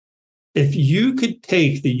if you could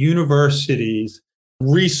take the university's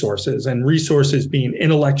resources, and resources being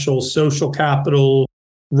intellectual, social capital,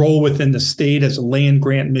 role within the state as a land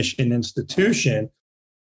grant mission institution,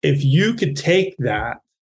 if you could take that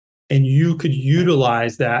and you could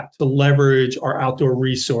utilize that to leverage our outdoor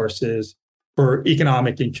resources for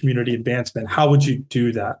economic and community advancement, how would you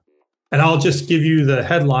do that? And I'll just give you the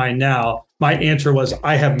headline now. My answer was,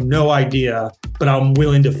 I have no idea, but I'm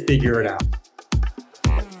willing to figure it out.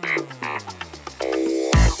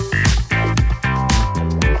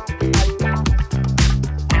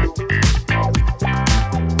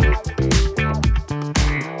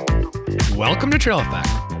 Welcome to Trail Effect.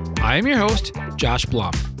 I am your host, Josh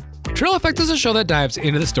Blum. Trail Effect is a show that dives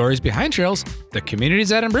into the stories behind trails, the communities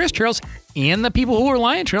that embrace trails, and the people who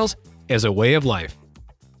rely on trails as a way of life.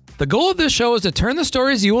 The goal of this show is to turn the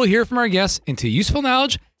stories you will hear from our guests into useful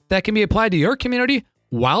knowledge that can be applied to your community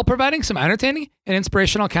while providing some entertaining and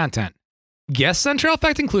inspirational content. Guests on Trail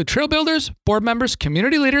Effect include trail builders, board members,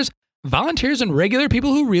 community leaders, volunteers, and regular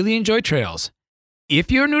people who really enjoy trails.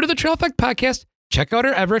 If you're new to the Trail Effect podcast, check out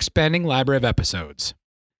our ever-expanding library of episodes.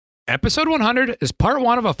 Episode 100 is part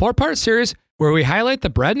one of a four-part series where we highlight the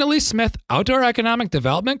Brad and Alys Smith Outdoor Economic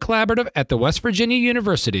Development Collaborative at the West Virginia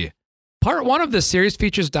University. Part one of this series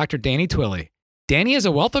features Dr. Danny Twilley. Danny has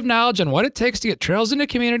a wealth of knowledge on what it takes to get trails into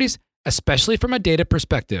communities, especially from a data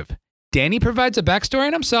perspective. Danny provides a backstory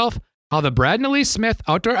on himself, how the Brad and Alys Smith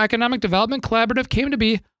Outdoor Economic Development Collaborative came to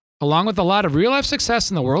be, along with a lot of real-life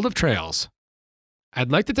success in the world of trails. I'd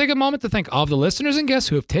like to take a moment to thank all of the listeners and guests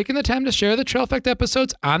who have taken the time to share the Trail Effect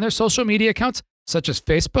episodes on their social media accounts, such as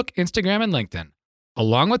Facebook, Instagram, and LinkedIn,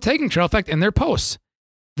 along with tagging Trail Effect in their posts.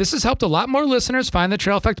 This has helped a lot more listeners find the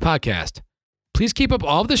Trail Effect podcast. Please keep up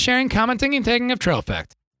all of the sharing, commenting, and tagging of Trail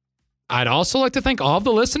Effect. I'd also like to thank all of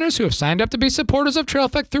the listeners who have signed up to be supporters of Trail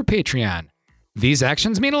Effect through Patreon. These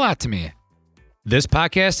actions mean a lot to me. This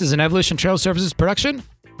podcast is an Evolution Trail Services production.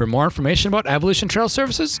 For more information about Evolution Trail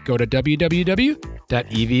Services, go to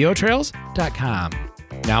www.evotrails.com.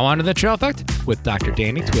 Now on to the Trail Effect with Dr.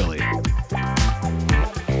 Danny Twilley.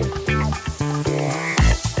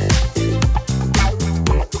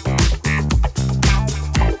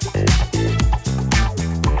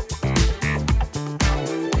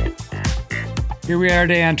 Here we are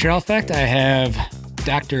today on Trail Effect. I have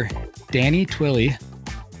Dr. Danny Twilley,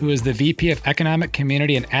 who is the VP of Economic,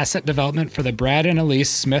 Community, and Asset Development for the Brad and Alys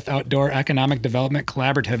Smith Outdoor Economic Development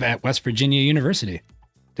Collaborative at West Virginia University.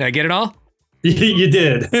 Did I get it all? You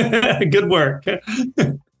did. Good work.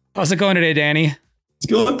 How's it going today, Danny? It's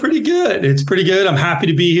going pretty good. It's pretty good. I'm happy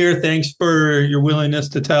to be here. Thanks for your willingness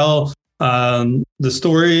to tell the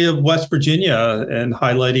story of West Virginia and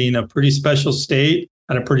highlighting a pretty special state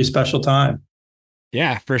at a pretty special time.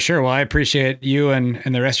 Yeah, for sure. Well, I appreciate you and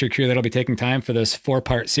the rest of your crew that'll be taking time for this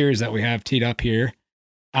four-part series that we have teed up here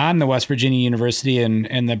on the West Virginia University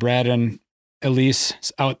and the Brad and Alys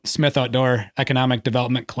Smith Outdoor Economic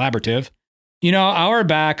Development Collaborative. You know, our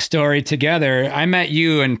backstory together, I met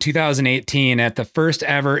you in 2018 at the first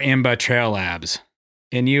ever IMBA Trail Labs.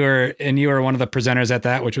 And you were one of the presenters at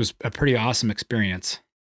that, which was a pretty awesome experience.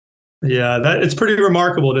 Yeah, it's pretty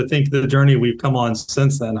remarkable to think the journey we've come on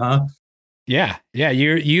since then, huh? Yeah.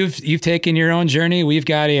 You've taken your own journey. We've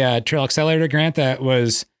got a Trail Accelerator grant that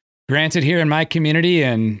was granted here in my community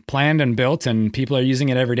and planned and built, and people are using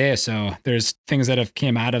it every day. So there's things that have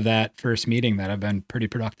came out of that first meeting that have been pretty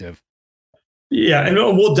productive. Yeah, and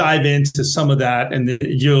we'll dive into some of that, and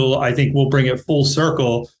I think we'll bring it full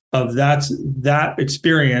circle of that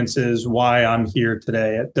experience is why I'm here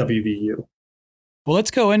today at WVU. Well,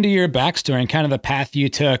 let's go into your backstory and kind of the path you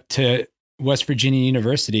took to West Virginia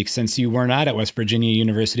University, since you were not at West Virginia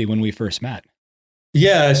University when we first met.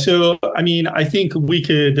 Yeah. So, I mean, I think we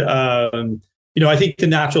could, I think the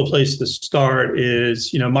natural place to start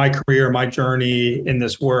is, my career, my journey in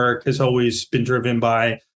this work has always been driven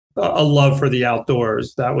by a love for the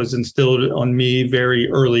outdoors. That was instilled on me very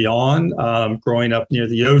early on, growing up near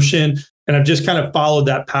the ocean. And I've just kind of followed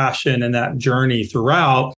that passion and that journey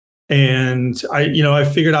throughout. And I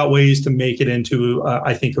figured out ways to make it into,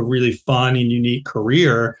 I think, a really fun and unique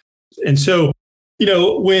career. And so,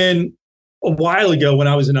 when a while ago, when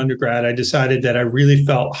I was an undergrad, I decided that I really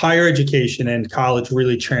felt higher education and college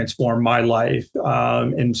really transformed my life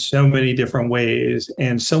in so many different ways.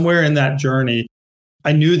 And somewhere in that journey,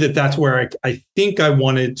 I knew that that's where I think I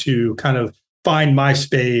wanted to kind of find my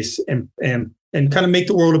space and kind of make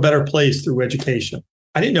the world a better place through education.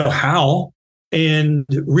 I didn't know how. And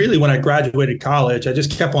really, when I graduated college, I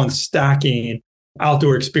just kept on stacking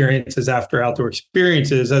outdoor experiences after outdoor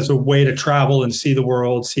experiences as a way to travel and see the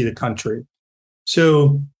world, see the country.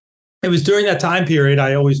 So it was during that time period,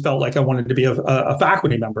 I always felt like I wanted to be a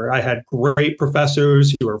faculty member. I had great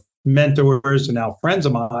professors who were mentors and now friends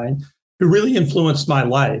of mine who really influenced my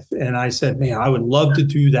life. And I said, man, I would love to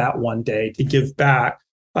do that one day, to give back,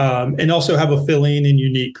 and also have a fulfilling and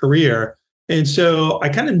unique career. And so I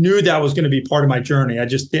kind of knew that was going to be part of my journey. I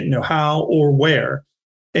just didn't know how or where.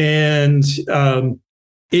 And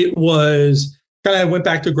it was kind of, I went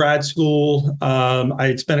back to grad school. I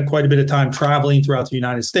had spent quite a bit of time traveling throughout the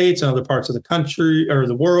United States and other parts of the country or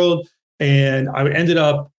the world. And I ended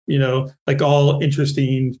up, like all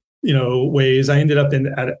interesting, ways, I ended up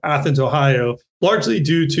at Athens, Ohio, largely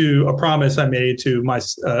due to a promise I made to my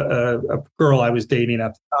a girl I was dating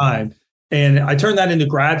at the time. And I turned that into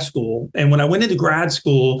grad school. And when I went into grad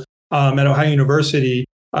school at Ohio University,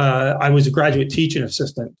 I was a graduate teaching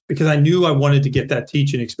assistant because I knew I wanted to get that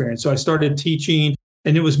teaching experience. So I started teaching,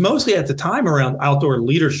 and it was mostly at the time around outdoor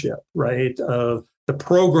leadership, right? Of the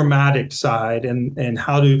programmatic side and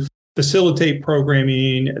how to facilitate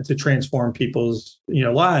programming to transform people's,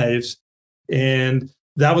 lives. And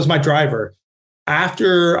that was my driver.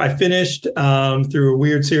 After I finished, through a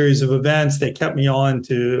weird series of events, they kept me on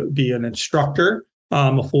to be an instructor,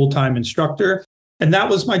 a full-time instructor. And that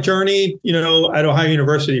was my journey, at Ohio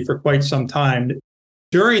University for quite some time.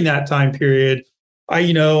 During that time period,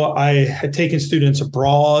 I had taken students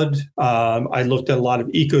abroad. I looked at a lot of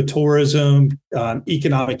ecotourism,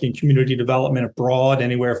 economic and community development abroad,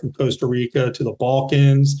 anywhere from Costa Rica to the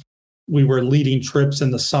Balkans. We were leading trips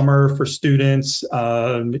in the summer for students,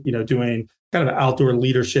 doing kind of outdoor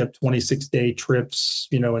leadership, 26-day trips,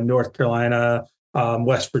 in North Carolina,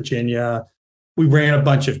 West Virginia. We ran a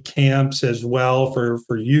bunch of camps as well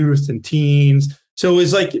for youth and teens. So it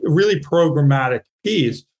was like a really programmatic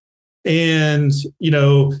piece. And,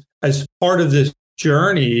 as part of this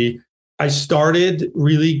journey, I started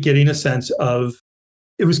really getting a sense of,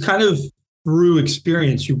 it was kind of through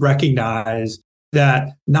experience, you recognize that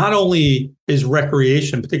not only is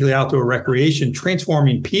recreation, particularly outdoor recreation,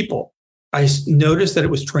 transforming people, I noticed that it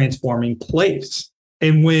was transforming place.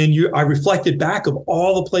 And when I reflected back of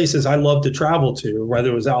all the places I love to travel to, whether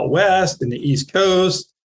it was out west in the East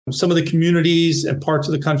Coast, some of the communities and parts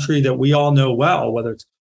of the country that we all know well, whether it's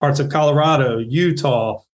parts of Colorado,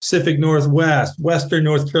 Utah, Pacific Northwest, Western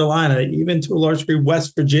North Carolina, even to a large degree,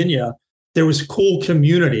 West Virginia, there was cool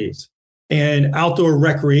communities. And outdoor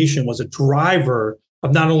recreation was a driver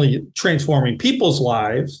of not only transforming people's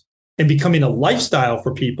lives and becoming a lifestyle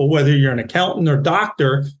for people, whether you're an accountant or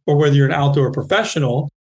doctor, or whether you're an outdoor professional,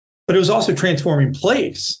 but it was also transforming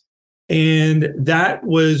place. And that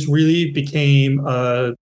was really became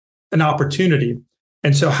an opportunity.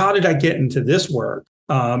 And so how did I get into this work?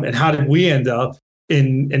 And how did we end up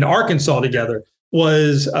in Arkansas together?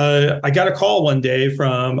 Was I got a call one day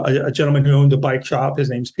from a gentleman who owned a bike shop. His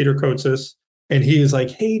name's Peter Kotsis. And he was like,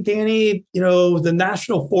 hey, Danny, the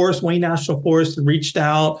National Forest, Wayne National Forest reached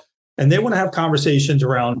out and they want to have conversations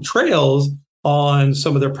around trails on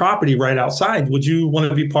some of their property right outside. Would you want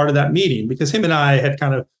to be part of that meeting? Because him and I had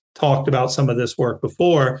kind of talked about some of this work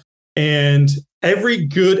before. And every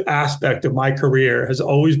good aspect of my career has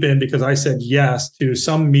always been because I said yes to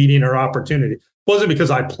some meeting or opportunity. It wasn't because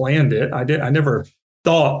I planned it. I never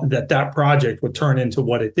thought that project would turn into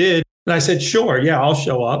what it did. And I said, sure, yeah, I'll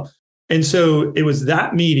show up. And so it was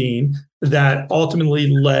that meeting that ultimately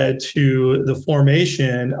led to the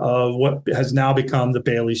formation of what has now become the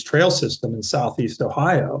Bailey's Trail System in Southeast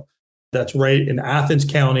Ohio. That's right in Athens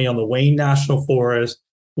County on the Wayne National Forest,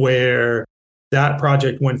 where that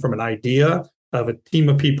project went from an idea of a team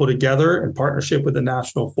of people together in partnership with the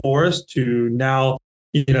National Forest to now,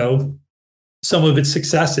 some of its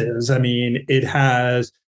successes. I mean, it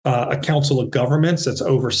has a council of governments that's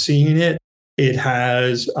overseeing it. It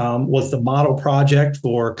has was the model project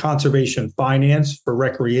for conservation finance for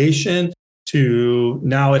recreation. To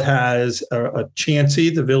now it has a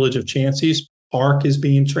Chansey, the village of Chansey's park is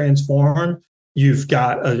being transformed. You've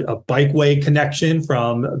got a bikeway connection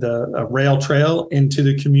from a rail trail into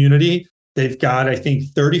the community. They've got, I think,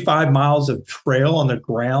 35 miles of trail on the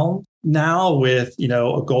ground now with,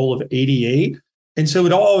 a goal of 88. And so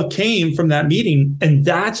it all came from that meeting. And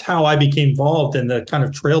that's how I became involved in the kind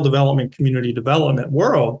of trail development, community development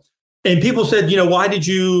world. And people said, why did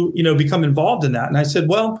you, become involved in that? And I said,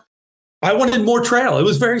 well, I wanted more trail. It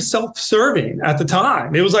was very self-serving at the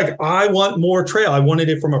time. It was like, I want more trail. I wanted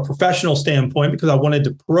it from a professional standpoint because I wanted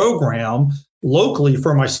to program locally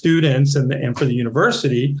for my students and for the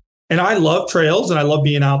university. And I love trails and I love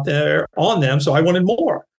being out there on them. So I wanted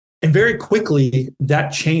more. And very quickly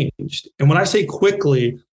that changed. And when I say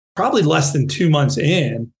quickly, probably less than 2 months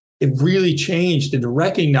in, it really changed into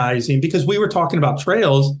recognizing, because we were talking about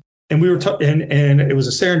trails And we were and it was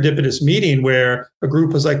a serendipitous meeting where a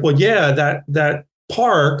group was like, well, yeah, that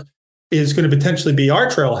park is going to potentially be our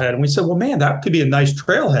trailhead. And we said, well, man, that could be a nice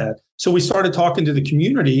trailhead. So we started talking to the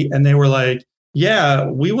community, and they were like, yeah,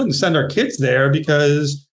 we wouldn't send our kids there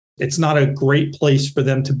because it's not a great place for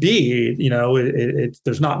them to be.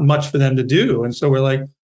 There's not much for them to do. And so we're like,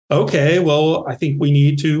 okay, well, I think we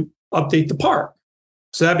need to update the park.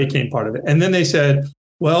 So that became part of it. And then they said,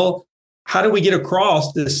 well, how do we get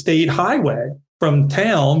across the state highway from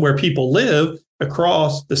town where people live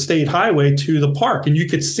across the state highway to the park? And you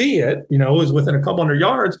could see it, it was within a couple hundred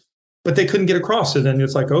yards, but they couldn't get across. So then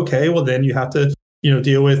it's like, okay, well, then you have to,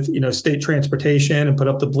 deal with, state transportation and put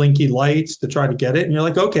up the blinky lights to try to get it. And you're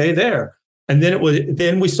like, okay, there. And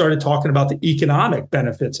then we started talking about the economic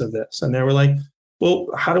benefits of this. And they were like, well,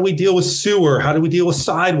 how do we deal with sewer? How do we deal with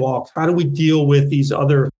sidewalks? How do we deal with these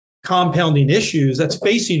other compounding issues that's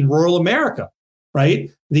facing rural America,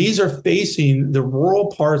 right? These are facing the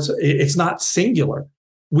rural parts. It's not singular.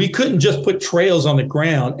 We couldn't just put trails on the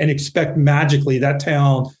ground and expect magically that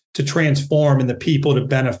town to transform and the people to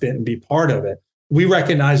benefit and be part of it. We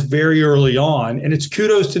recognized very early on, and it's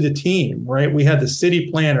kudos to the team, right? We had the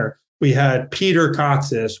city planner, we had Peter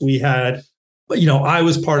Kotsis, we had, I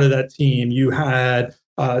was part of that team. You had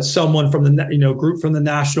someone from the group from the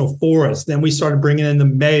National Forest. Then we started bringing in the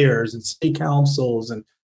mayors and city councils and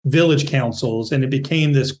village councils, and it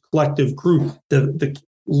became this collective group, the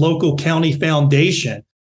local county foundation.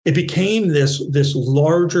 It became this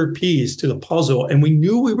larger piece to the puzzle, and we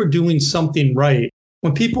knew we were doing something right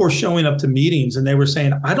when people were showing up to meetings and they were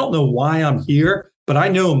saying, I don't know why I'm here, but I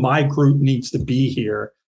know my group needs to be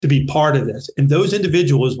here to be part of this. And those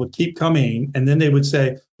individuals would keep coming, and then they would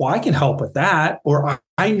say, well, I can help with that, or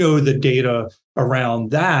I know the data around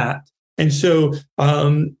that. And so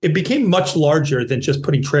it became much larger than just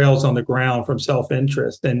putting trails on the ground from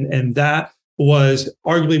self-interest. And that was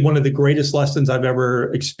arguably one of the greatest lessons I've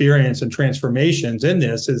ever experienced in transformations in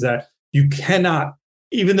this, is that you cannot,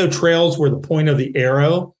 even though trails were the point of the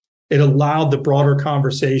arrow, it allowed the broader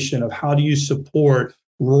conversation of how do you support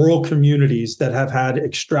rural communities that have had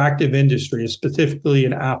extractive industries, specifically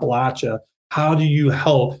in Appalachia. How do you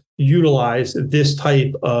help utilize this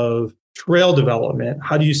type of trail development?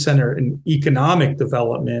 How do you center an economic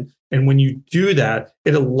development? And when you do that,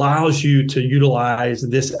 it allows you to utilize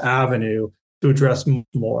this avenue to address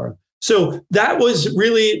more. So that was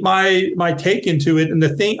really my take into it. And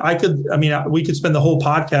the thing we could spend the whole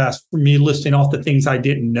podcast for me listing off the things I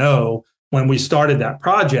didn't know when we started that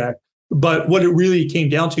project. But what it really came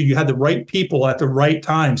down to, you had the right people at the right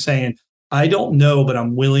time saying, I don't know, but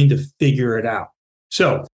I'm willing to figure it out.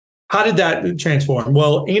 So how did that transform?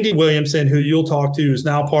 Well, Andy Williamson, who you'll talk to, is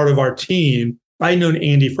now part of our team. I'd known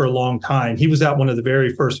Andy for a long time. He was at one of the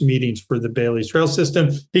very first meetings for the Bailey's Trail System.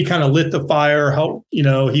 He kind of lit the fire, helped,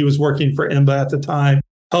 he was working for IMBA at the time,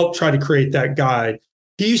 helped try to create that guide.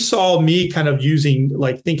 He saw me kind of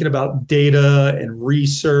thinking about data and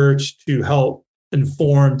research to help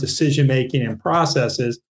inform decision-making and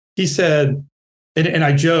processes. He said, and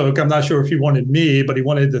I joke, I'm not sure if he wanted me, but he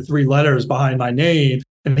wanted the 3 letters behind my name.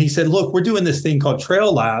 And he said, look, we're doing this thing called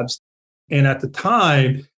Trail Labs. And at the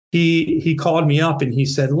time, he called me up and he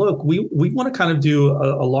said, look, we want to kind of do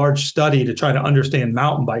a large study to try to understand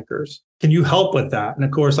mountain bikers. Can you help with that? And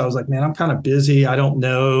of course, I was like, man, I'm kind of busy. I don't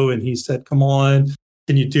know. And he said, come on,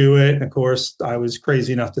 can you do it? And of course, I was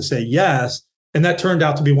crazy enough to say yes. And that turned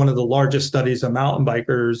out to be one of the largest studies of mountain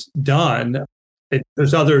bikers done.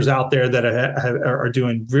 There's others out there that are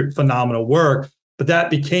doing phenomenal work, but that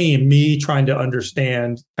became me trying to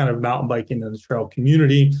understand kind of mountain biking in the trail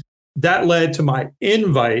community. That led to my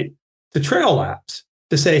invite to Trail Labs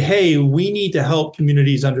to say, hey, we need to help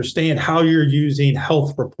communities understand how you're using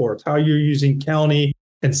health reports, how you're using county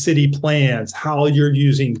and city plans, how you're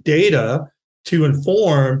using data to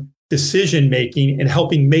inform decision-making and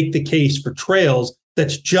helping make the case for trails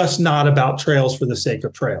that's just not about trails for the sake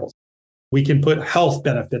of trails. We can put health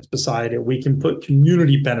benefits beside it. We can put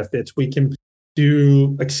community benefits. We can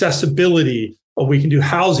do accessibility, or we can do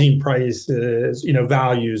housing prices,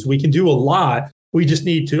 values. We can do a lot. We just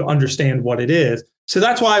need to understand what it is. So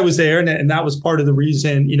that's why I was there. And that was part of the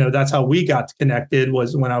reason, that's how we got connected,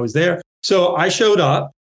 was when I was there. So I showed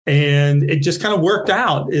up, and it just kind of worked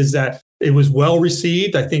out, is that it was well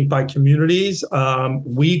received, I think, by communities.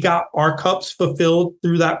 We got our cups fulfilled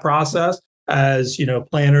through that process as,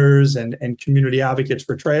 planners and community advocates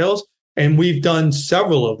for trails. And we've done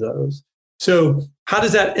several of those. So how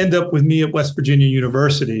does that end up with me at West Virginia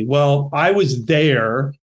University? Well, I was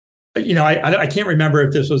there, I can't remember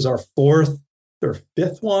if this was our 4th or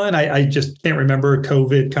 5th one. I just can't remember.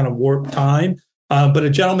 COVID kind of warped time. but a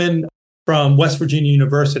gentleman from West Virginia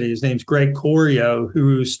University. His name's Greg Corio,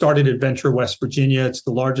 who started Adventure West Virginia. It's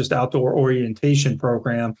the largest outdoor orientation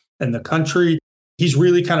program in the country. He's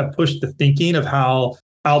really kind of pushed the thinking of how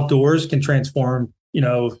outdoors can transform,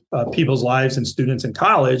 people's lives and students in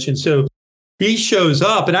college. And so he shows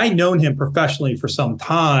up, and I'd known him professionally for some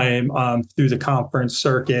time through the conference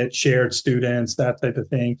circuit, shared students, that type of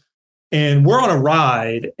thing. And we're on a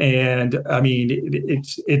ride, and I mean,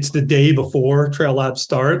 it's the day before Trail Lab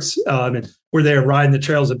starts, and we're there riding the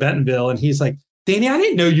trails of Bentonville. And he's like, "Danny, I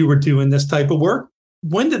didn't know you were doing this type of work.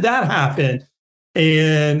 When did that happen?"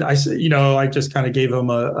 And I said, I just kind of gave him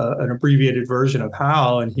an abbreviated version of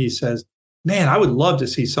how, and he says, "Man, I would love to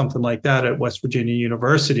see something like that at West Virginia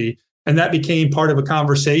University." And that became part of a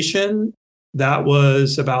conversation. That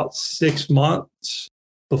was about 6 months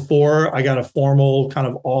before I got a formal kind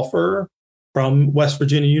of offer from West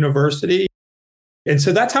Virginia University. And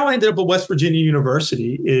so that's how I ended up at West Virginia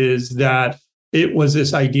University, is that it was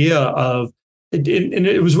this idea of, and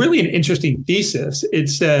it was really an interesting thesis. It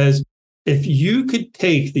says, if you could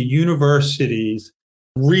take the university's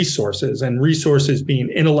resources, and resources being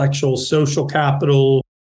intellectual, social capital,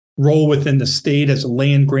 role within the state as a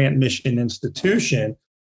land grant mission institution,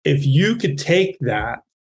 if you could take that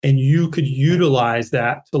and you could utilize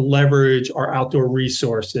that to leverage our outdoor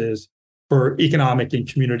resources for economic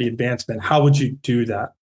and community advancement, how would you do that?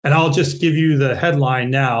 And I'll just give you the headline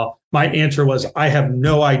now. My answer was, I have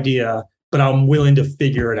no idea, but I'm willing to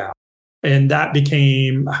figure it out. And that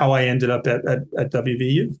became how I ended up at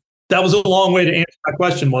WVU. That was a long way to answer that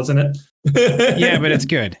question, wasn't it? Yeah, but it's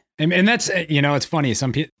good. And that's, it's funny.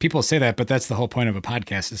 Some people say that, but that's the whole point of a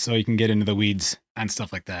podcast, is so you can get into the weeds on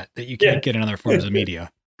stuff like that you can't get in other forms of media,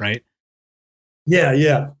 right?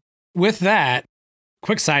 Yeah. With that,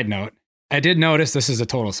 quick side note, I did notice, this is a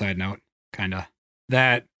total side note, kind of,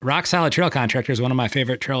 that Rock Solid Trail Contractors, one of my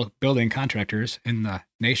favorite trail building contractors in the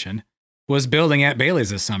nation, was building at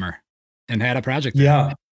Bailey's this summer and had a project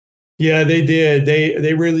there. Yeah, they did.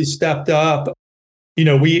 They really stepped up.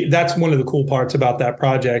 That's one of the cool parts about that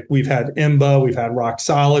project. We've had IMBA, we've had Rock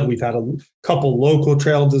Solid, we've had a couple local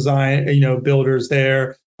trail design, builders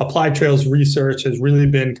there. Applied Trails Research has really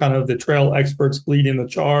been kind of the trail experts leading the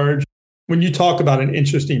charge. When you talk about an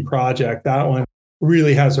interesting project, that one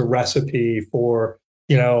really has a recipe for,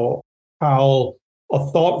 how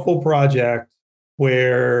a thoughtful project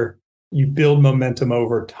where you build momentum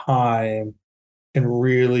over time and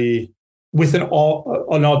really with an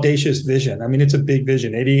audacious vision. I mean, it's a big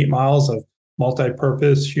vision, 88 miles of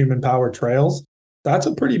multi-purpose human-powered trails. That's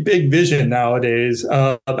a pretty big vision nowadays,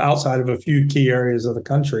 outside of a few key areas of the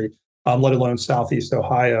country, let alone Southeast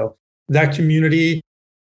Ohio. That community,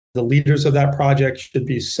 the leaders of that project should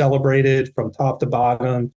be celebrated from top to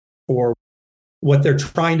bottom for what they're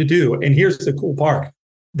trying to do. And here's the cool part.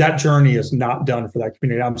 That journey is not done for that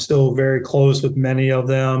community. I'm still very close with many of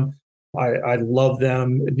them. I love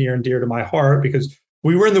them near and dear to my heart because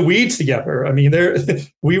we were in the weeds together. I mean,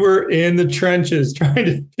 we were in the trenches trying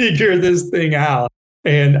to figure this thing out.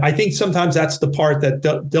 And I think sometimes that's the part that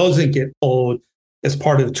doesn't get told as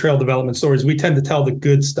part of the trail development stories. We tend to tell the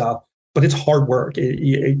good stuff, but it's hard work.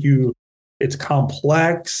 It's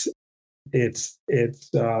complex. It's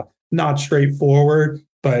not straightforward.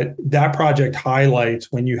 But that project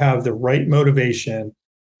highlights when you have the right motivation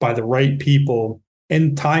by the right people.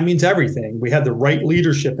 And timing's everything. We had the right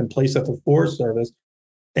leadership in place at the Forest Service,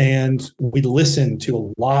 and we listened to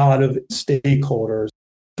a lot of stakeholders.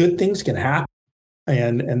 Good things can happen.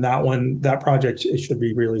 And that project, it should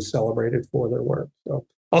be really celebrated for their work. So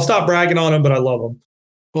I'll stop bragging on them, but I love them.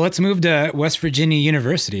 Well, let's move to West Virginia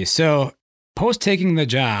University. So post taking the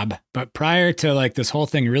job, but prior to this whole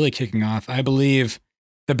thing really kicking off, I believe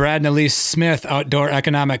the Brad and Alys Smith Outdoor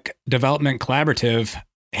Economic Development Collaborative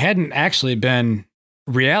hadn't actually been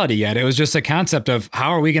reality yet. It was just a concept of how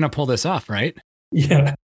are we going to pull this off, right?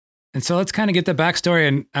 Yeah. And so let's kind of get the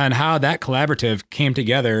backstory on how that collaborative came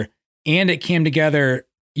together. And it came together,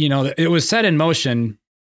 it was set in motion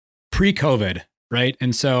pre-COVID, right?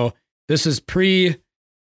 And so this is pre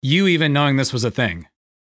you even knowing this was a thing.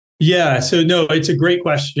 Yeah. So no, it's a great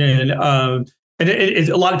question. And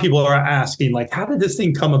a lot of people are asking, how did this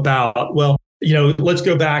thing come about? Well, let's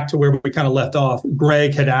go back to where we kind of left off.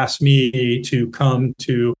 Greg had asked me to come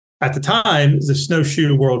to, at the time, the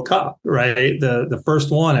Snowshoe World Cup, right? The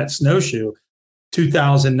first one at Snowshoe,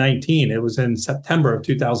 2019. It was in September of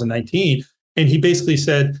 2019. And he basically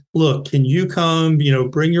said, look, can you come,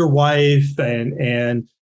 bring your wife? And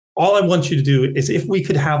all I want you to do is, if we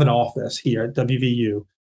could have an office here at WVU,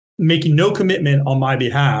 making no commitment on my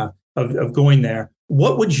behalf of going there,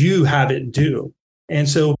 what would you have it do? And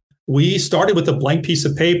so we started with a blank piece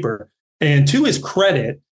of paper. And to his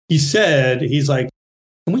credit, he's like,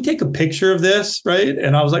 can we take a picture of this? Right.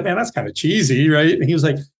 And I was like, man, that's kind of cheesy. Right. And he was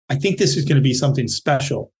like, I think this is going to be something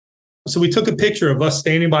special. So we took a picture of us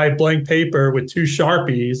standing by a blank paper with two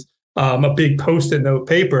Sharpies, a big Post-it note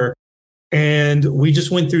paper. And we just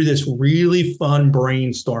went through this really fun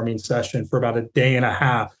brainstorming session for about a day and a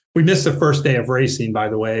half. We missed the first day of racing, by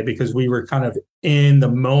the way, because we were kind of in the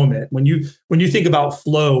moment. When you think about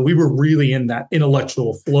flow, we were really in that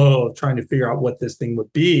intellectual flow of trying to figure out what this thing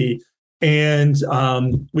would be. And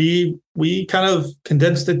we kind of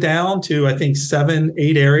condensed it down to, I think, 7,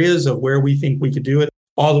 8 areas of where we think we could do it,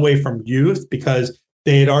 all the way from youth, because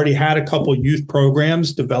they had already had a couple youth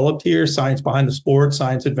programs developed here, Science Behind the Sport,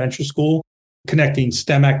 Science Adventure School, connecting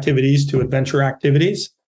STEM activities to adventure activities,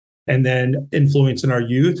 and then influencing our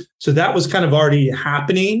youth. So that was kind of already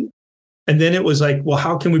happening. And then it was like, well,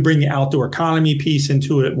 how can we bring the outdoor economy piece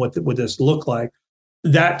into it? What would this look like?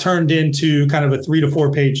 That turned into kind of a 3 to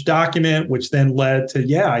 4 page document, which then led to,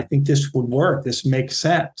 yeah, I think this would work. This makes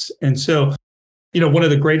sense. And so, one of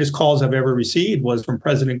the greatest calls I've ever received was from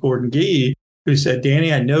President Gordon Gee, who said,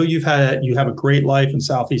 Danny, I know you have a great life in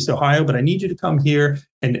Southeast Ohio, but I need you to come here.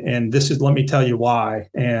 And let me tell you why.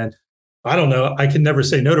 And I don't know, I can never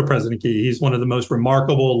say no to President Gee. He's one of the most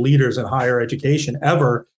remarkable leaders in higher education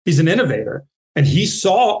ever. He's an innovator. And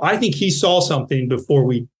I think he saw something before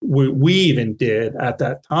we even did at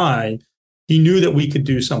that time. He knew that we could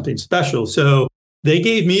do something special. So they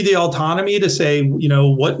gave me the autonomy to say,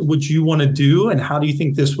 what would you want to do? And how do you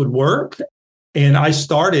think this would work? And I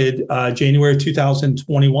started January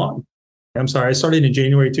 2021. I started in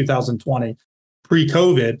January 2020,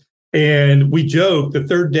 pre-COVID. And we joked the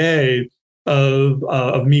third day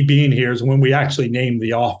of me being here is when we actually named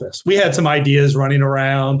the office. We had some ideas running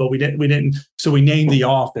around, but we didn't. So we named the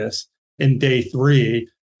office in day 3.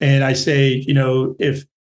 And I say, if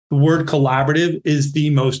the word collaborative is the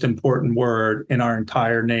most important word in our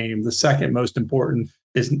entire name, the second most important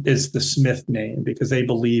is the Smith name, because they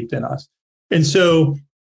believed in us. And so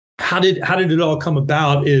how did it all come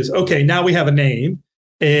about is, okay, now we have a name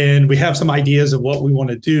and we have some ideas of what we want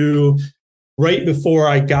to do. Right before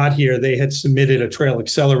I got here, they had submitted a Trail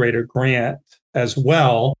Accelerator grant as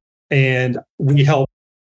well. And we helped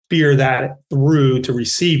steer that through to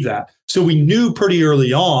receive that. So we knew pretty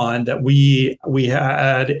early on that we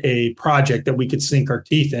had a project that we could sink our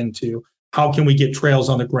teeth into. How can we get trails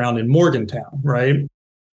on the ground in Morgantown, right?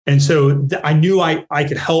 And so I knew I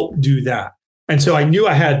could help do that. And so I knew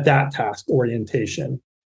I had that task orientation.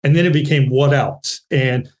 And then it became what else?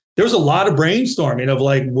 And there was a lot of brainstorming of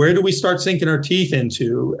like, where do we start sinking our teeth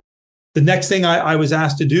into? The next thing I was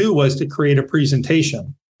asked to do was to create a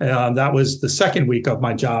presentation. That was the second week of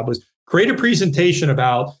my job, was create a presentation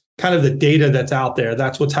about kind of the data that's out there.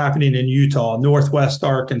 That's what's happening in Utah, Northwest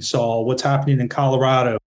Arkansas, what's happening in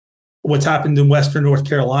Colorado, what's happened in Western North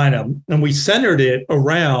Carolina. And we centered it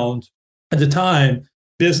around, at the time,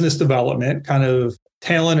 business development, kind of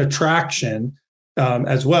talent attraction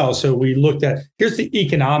as well. So we looked at, here's the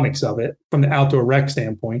economics of it from the outdoor rec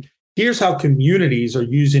standpoint. Here's how communities are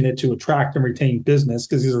using it to attract and retain business,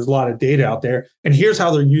 because there's a lot of data out there. And here's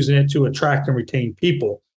how they're using it to attract and retain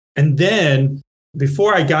people. And then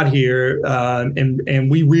before I got here,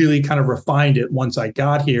 and we really kind of refined it once I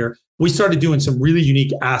got here, we started doing some really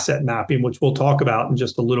unique asset mapping, which we'll talk about in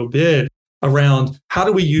just a little bit, around how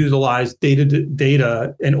do we utilize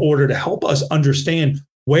data in order to help us understand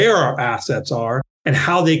where our assets are and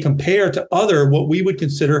how they compare to other, what we would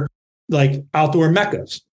consider like outdoor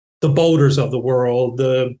meccas, the Boulders of the world,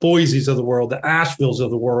 the Boise's of the world, the Asheville's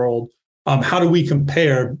of the world. How do we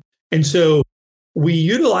compare? And so we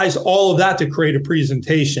utilized all of that to create a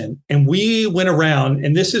presentation. And we went around,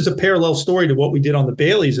 and this is a parallel story to what we did on the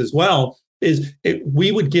Baileys as well,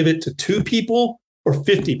 we would give it to 2 people or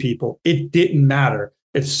 50 people. It didn't matter.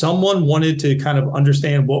 If someone wanted to kind of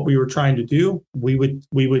understand what we were trying to do, we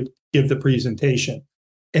would give the presentation.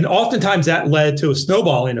 And oftentimes that led to a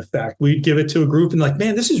snowballing effect. We'd give it to a group and like,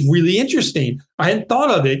 man, this is really interesting. I hadn't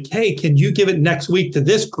thought of it. Hey, can you give it next week to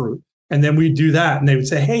this group? And then we'd do that. And they would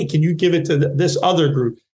say, hey, can you give it to this other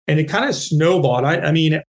group? And it kind of snowballed. I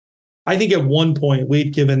mean, I think at one point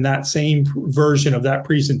we'd given that same version of that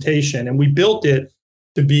presentation, and we built it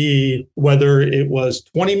to be, whether it was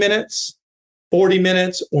 20 minutes, 40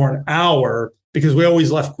 minutes, or an hour, because we always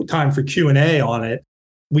left time for Q&A on it.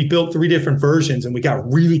 We built 3 different versions, and we got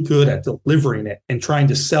really good at delivering it and trying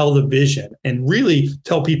to sell the vision and really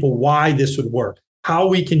tell people why this would work, how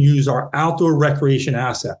we can use our outdoor recreation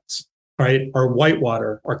assets, right? Our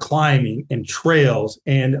whitewater, our climbing and trails,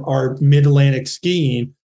 and our mid-Atlantic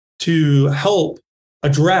skiing to help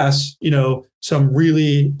address, some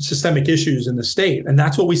really systemic issues in the state. And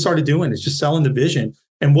that's what we started doing, is just selling the vision.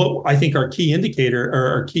 And what I think our key indicator or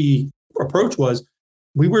our key approach was,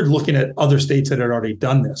 we were looking at other states that had already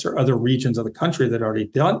done this, or other regions of the country that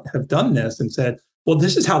already have done this, and said, well,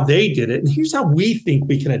 this is how they did it. And here's how we think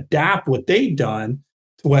we can adapt what they've done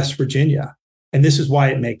to West Virginia. And this is why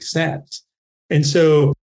it makes sense. And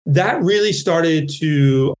so that really started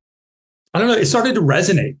to, it started to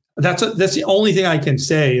resonate. That's the only thing I can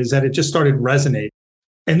say, is that it just started resonating.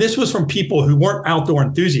 And this was from people who weren't outdoor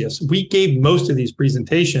enthusiasts. We gave most of these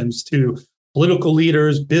presentations to political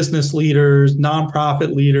leaders, business leaders,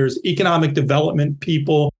 nonprofit leaders, economic development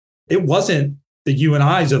people. It wasn't the you and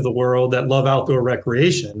I's of the world that love outdoor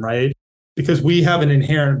recreation, right? Because we have an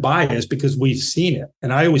inherent bias because we've seen it.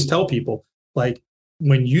 And I always tell people, like,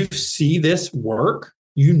 when you see this work,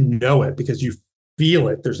 you know it because you feel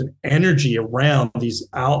it. There's an energy around these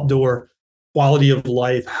outdoor quality of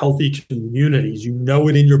life, healthy communities. You know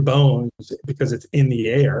it in your bones because it's in the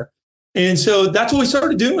air. And so that's what we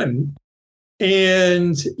started doing.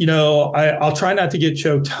 And, I'll try not to get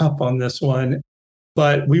choked up on this one,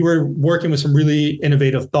 but we were working with some really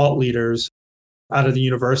innovative thought leaders out of the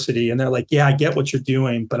university. And they're like, yeah, I get what you're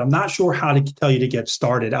doing, but I'm not sure how to tell you to get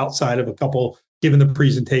started outside of a couple, giving the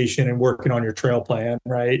presentation and working on your trail plan,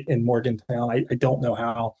 right, in Morgantown. I don't know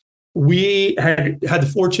how. We had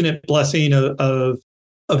the fortunate blessing of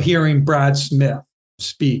hearing Brad Smith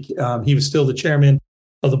speak. He was still the chairman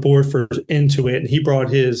of the board for Intuit, and he brought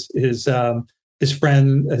his friend,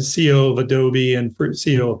 CEO of Adobe and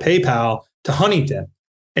CEO of PayPal, to Huntington.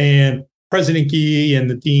 And President Gee and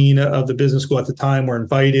the dean of the business school at the time were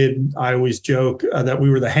invited. I always joke that we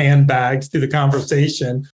were the handbags to the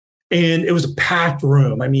conversation. And it was a packed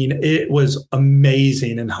room. I mean, it was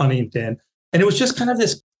amazing in Huntington. And it was just kind of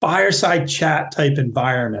this fireside chat type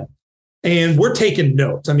environment. And we're taking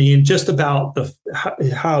notes. I mean, just about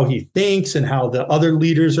how he thinks and how the other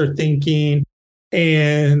leaders are thinking.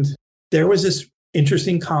 And there was this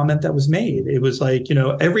interesting comment that was made. It was like,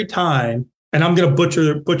 every time, and I'm going to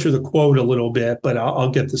butcher the quote a little bit, but I'll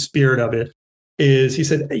get the spirit of it, is he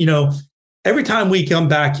said, every time we come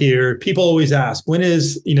back here, people always ask, when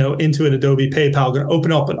is, Intuit, Adobe, PayPal going to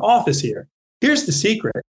open up an office here? Here's the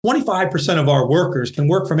secret. 25% of our workers can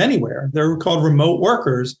work from anywhere. They're called remote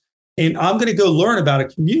workers. And I'm going to go learn about a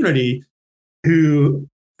community who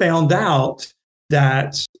found out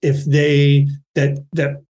that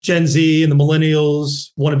that Gen Z and the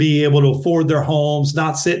millennials want to be able to afford their homes,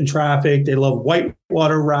 not sit in traffic. They love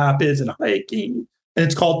whitewater rapids and hiking. And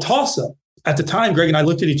it's called Tulsa. At the time, Greg and I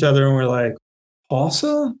looked at each other and we're like,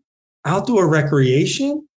 Tulsa? Outdoor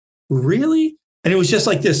recreation? Really? And it was just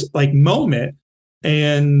like this moment.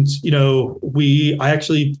 And, I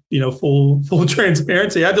actually, full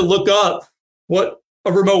transparency, I had to look up what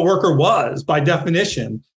a remote worker was by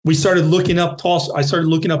definition. We started looking up Tulsa. I started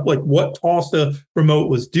looking up what Tulsa remote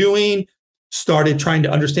was doing, started trying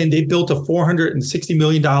to understand. They built a $460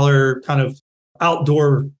 million kind of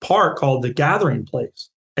outdoor park called the Gathering Place.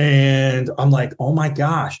 And I'm like, oh my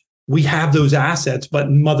gosh, we have those assets,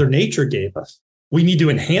 but Mother Nature gave us. We need to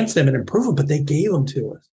enhance them and improve them, but they gave them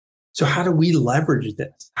to us. So how do we leverage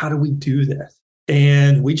this? How do we do this?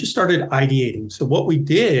 And we just started ideating. So what we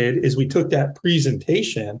did is we took that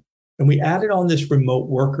presentation and we added on this remote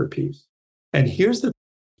worker piece. And here's the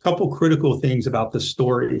couple critical things about the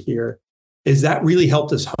story here, is that really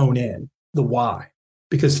helped us hone in the why.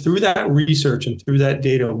 Because through that research and through that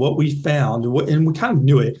data, what we found, and we kind of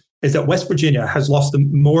knew it, is that West Virginia has lost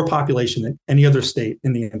more population than any other state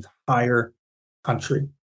in the entire country.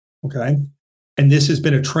 Okay. And this has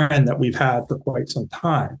been a trend that we've had for quite some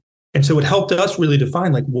time. And so it helped us really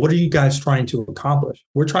define, what are you guys trying to accomplish?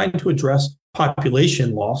 We're trying to address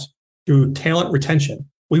population loss through talent retention.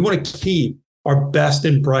 We want to keep our best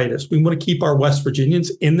and brightest. We want to keep our West Virginians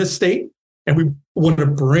in the state, and we want to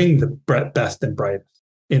bring the best and brightest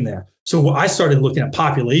in there. So I started looking at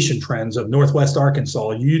population trends of Northwest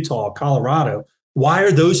Arkansas, Utah, Colorado. Why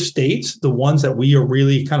are those states the ones that we are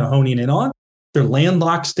really kind of honing in on? They're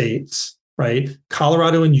landlocked states, right?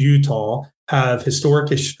 Colorado and Utah have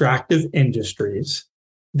historic extractive industries.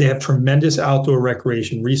 They have tremendous outdoor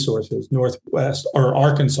recreation resources. Northwest or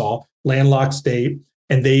Arkansas, landlocked state,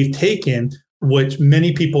 and they've taken what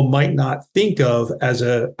many people might not think of as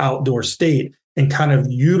an outdoor state and kind of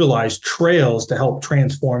utilize trails to help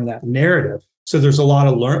transform that narrative. So there's a lot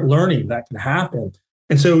of learning that can happen.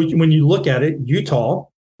 And so when you look at it, Utah,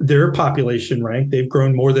 their population rank, they've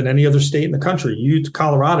grown more than any other state in the country.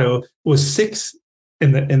 Colorado was 6th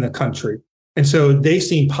in the country. And so they've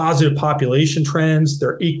seen positive population trends.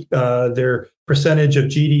 They're percentage of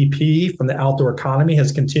GDP from the outdoor economy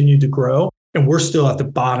has continued to grow. And we're still at the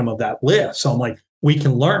bottom of that list. So I'm like, we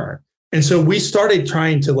can learn. And so we started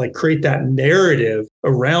trying to like create that narrative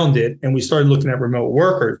around it. And we started looking at remote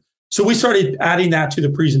workers. So we started adding that to the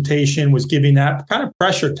presentation, was giving that kind of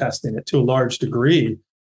pressure testing it to a large degree.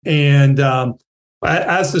 And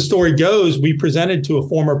as the story goes, we presented to a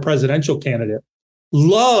former presidential candidate,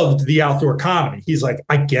 loved the outdoor economy. He's like,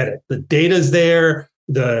 I get it. The data's there.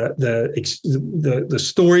 The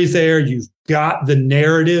story's there. You've got the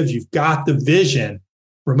narrative. You've got the vision.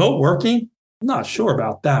 Remote working? I'm not sure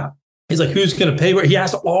about that. He's like, who's going to pay? He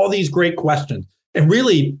asked all these great questions. And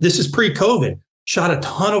really, this is pre-COVID, shot a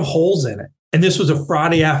ton of holes in it. And this was a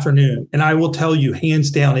Friday afternoon. And I will tell you,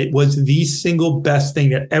 hands down, it was the single best thing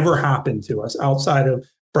that ever happened to us outside of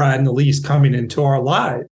Brad and Alys coming into our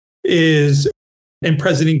life and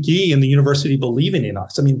President Gee and the university believing in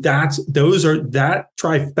us. I mean, that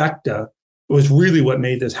trifecta was really what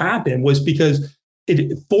made this happen, was because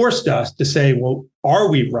it forced us to say, well, are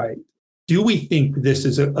we right? Do we think this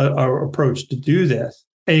is our approach to do this?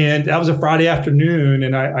 And that was a Friday afternoon.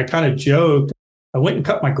 And I kind of joked, I went and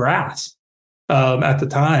cut my grass at the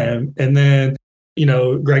time. And then,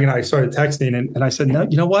 Greg and I started texting and I said, no,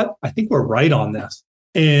 you know what? I think we're right on this.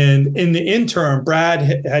 And in the interim, Brad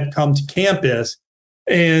had come to campus.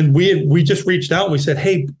 And we just reached out and we said,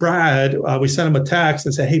 hey, Brad, we sent him a text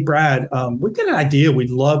and said, hey, Brad, we've got an idea we'd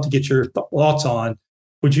love to get your thoughts on.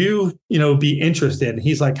 Would you, be interested? And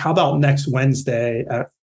he's like, how about next Wednesday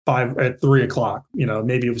at 3 o'clock?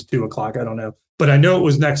 Maybe it was 2 o'clock. I don't know. But I know it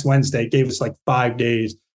was next Wednesday. It gave us like 5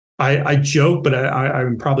 days. I joke, but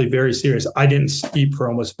I'm probably very serious. I didn't sleep for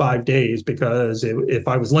almost 5 days because if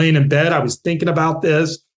I was laying in bed, I was thinking about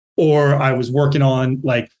this, or I was working on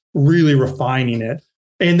like really refining it.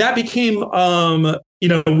 And that became,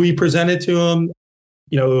 we presented to him,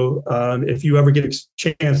 if you ever get a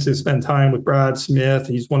chance to spend time with Brad Smith,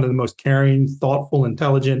 he's one of the most caring, thoughtful,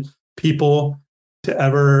 intelligent people to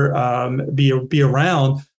ever be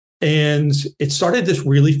around. And it started this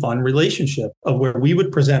really fun relationship of where we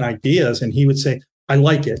would present ideas and he would say, I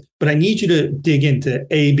like it, but I need you to dig into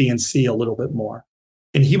A, B, and C a little bit more.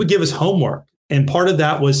 And he would give us homework. And part of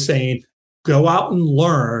that was saying, go out and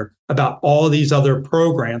learn about all these other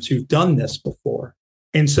programs who've done this before.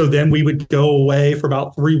 And so then we would go away for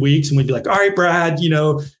about 3 weeks and we'd be like, all right, Brad,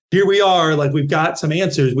 here we are. Like, we've got some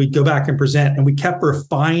answers. We'd go back and present, and we kept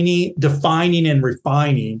defining and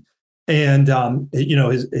refining. And,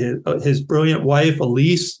 his brilliant wife,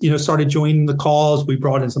 Alys, started joining the calls. We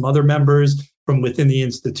brought in some other members from within the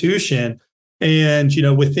institution. And,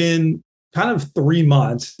 within kind of 3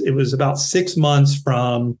 months, it was about 6 months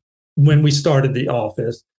from when we started the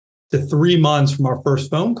office to 3 months from our first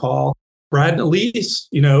phone call, Brad and Alys,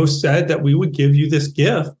 said that we would give you this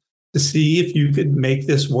gift to see if you could make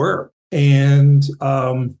this work. And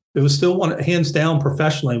it was still hands down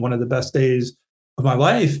professionally, one of the best days of my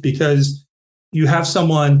life, because you have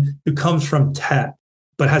someone who comes from tech,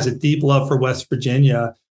 but has a deep love for West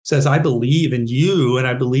Virginia, says, I believe in you and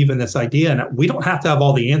I believe in this idea. And we don't have to have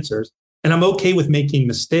all the answers. And I'm okay with making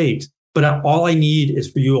mistakes, but all I need is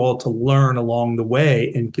for you all to learn along the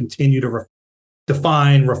way and continue to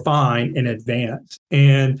define, refine, and advance.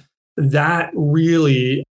 And that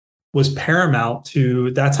really was paramount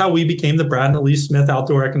that's how we became the Brad and Alys Smith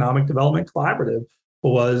Outdoor Economic Development Collaborative,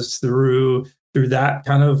 was through that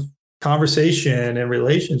kind of conversation and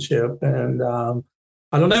relationship. And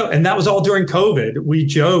I don't know. And that was all during COVID. We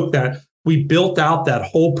joke that we built out that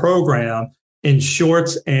whole program in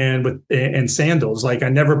shorts and sandals. Like, I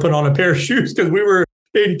never put on a pair of shoes because we were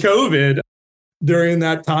in COVID during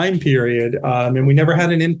that time period. And we never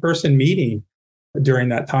had an in-person meeting during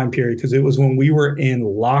that time period because it was when we were in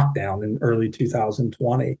lockdown in early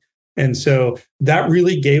 2020. And so that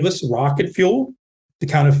really gave us rocket fuel to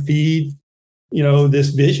kind of feed, this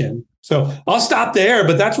vision. So I'll stop there,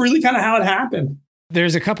 but that's really kind of how it happened.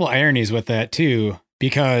 There's a couple ironies with that too,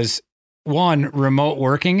 because one, remote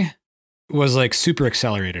working was like super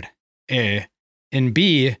accelerated, A, and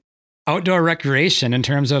B, outdoor recreation in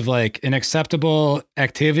terms of like an acceptable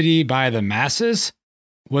activity by the masses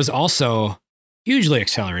was also hugely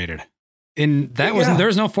accelerated. And that there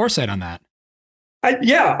was no foresight on that.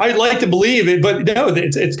 I'd like to believe it, but no,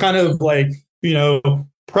 it's kind of like,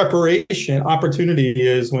 preparation. Opportunity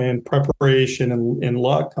is when preparation and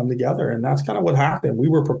luck come together. And that's kind of what happened. We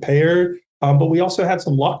were prepared, but we also had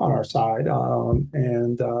some luck on our side.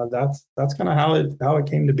 And that's kind of how it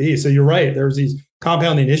came to be. So you're right. There's these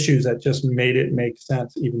compounding issues that just made it make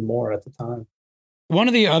sense even more at the time. One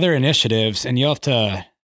of the other initiatives, and you'll have to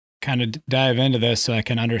kind of dive into this so I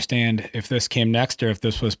can understand if this came next or if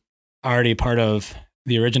this was already part of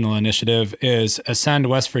the original initiative, is Ascend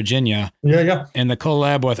West Virginia. Yeah. And the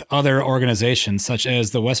collab with other organizations such as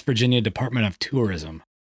the West Virginia Department of Tourism.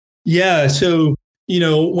 Yeah. So,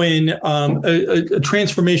 when a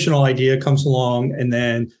transformational idea comes along, and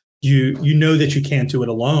then you know that you can't do it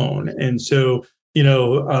alone. And so,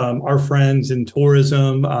 our friends in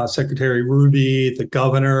tourism, Secretary Ruby, the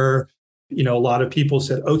governor, a lot of people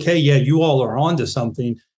said, okay, yeah, you all are onto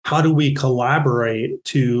something. How do we collaborate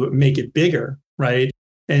to make it bigger? Right.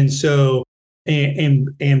 And so,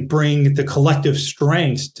 and bring the collective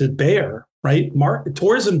strengths to bear, right?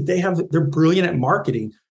 Tourism, they're brilliant at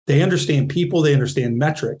marketing. They understand people, they understand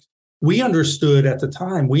metrics. We understood at the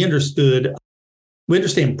time, we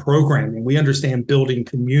understand programming, we understand building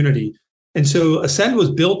community. And so Ascend was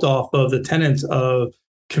built off of the tenets of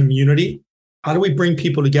community. How do we bring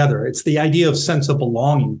people together? It's the idea of sense of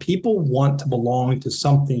belonging. People want to belong to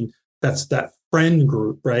something that's that friend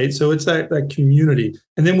group, right? So it's that community.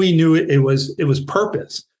 And then we knew it was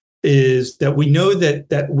purpose, is that we know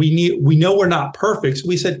that we know we're not perfect. So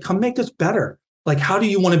we said, come make us better. Like, how do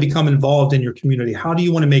you want to become involved in your community? How do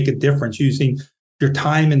you want to make a difference using your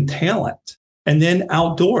time and talent? And then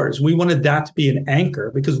outdoors, we wanted that to be an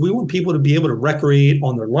anchor, because we want people to be able to recreate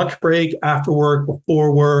on their lunch break, after work,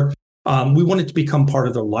 before work. We want it to become part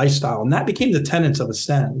of their lifestyle. And that became the tenets of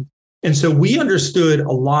Ascend. And so we understood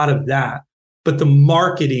a lot of that. But the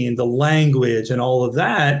marketing, the language, and all of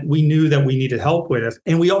that, we knew that we needed help with.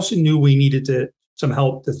 And we also knew we needed some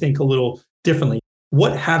help to think a little differently.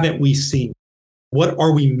 What haven't we seen? What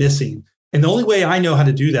are we missing? And the only way I know how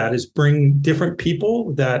to do that is bring different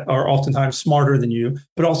people that are oftentimes smarter than you,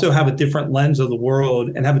 but also have a different lens of the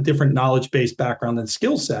world and have a different knowledge-based background and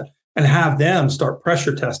skill set, and have them start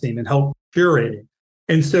pressure testing and help curating.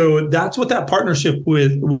 And so that's what that partnership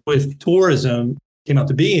with tourism came out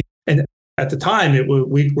to be. And at the time,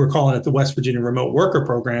 we were calling it the West Virginia Remote Worker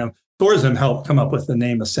Program. Tourism helped come up with the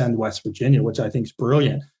name Ascend West Virginia, which I think is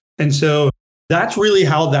brilliant. And so that's really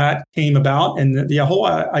how that came about. And the whole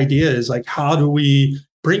idea is like, how do we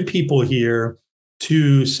bring people here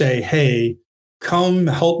to say, hey, come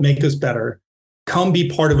help make us better. Come be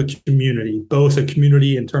part of a community, both a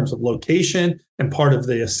community in terms of location and part of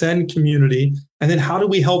the Ascend community. And then how do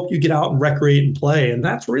we help you get out and recreate and play? And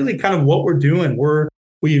that's really kind of what we're doing.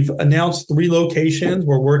 We've announced 3 locations.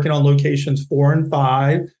 We're working on locations 4 and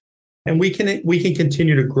 5, and we can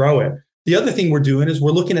continue to grow it. The other thing we're doing is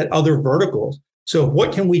we're looking at other verticals. So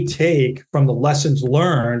what can we take from the lessons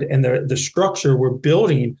learned and the structure we're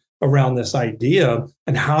building around this idea,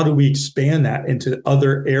 and how do we expand that into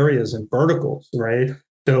other areas and verticals, right?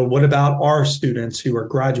 So what about our students who are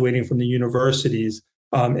graduating from the universities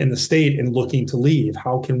in the state and looking to leave?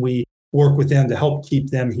 How can we work with them to help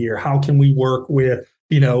keep them here? How can we work with,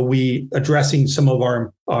 we addressing some of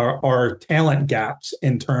our talent gaps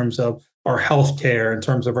in terms of our healthcare, in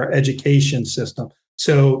terms of our education system.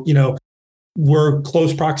 So, we're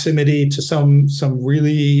close proximity to some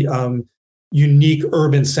really unique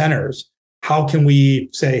urban centers. How can we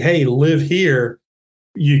say, hey, live here?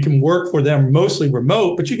 You can work for them mostly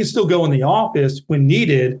remote, but you can still go in the office when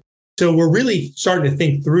needed. So we're really starting to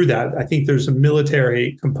think through that. I think there's a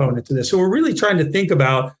military component to this. So we're really trying to think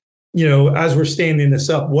about, as we're standing this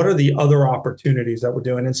up, what are the other opportunities that we're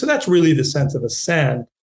doing? And so that's really the sense of Ascend.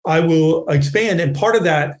 I will expand. And part of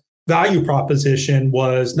that value proposition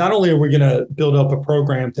was, not only are we going to build up a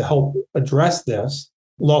program to help address this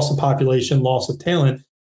loss of population, loss of talent,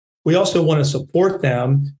 we also want to support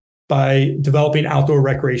them by developing outdoor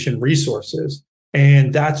recreation resources.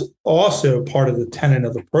 And that's also part of the tenet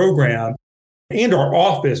of the program. And our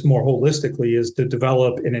office, more holistically, is to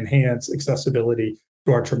develop and enhance accessibility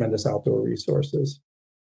to our tremendous outdoor resources.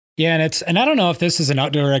 Yeah, and I don't know if this is an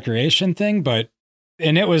outdoor recreation thing,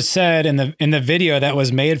 and it was said in the video that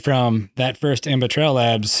was made from that first AMBA Trail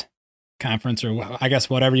Labs conference, or I guess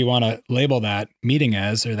whatever you want to label that meeting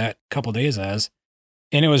as, or that couple days as.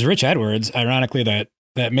 And it was Rich Edwards, ironically,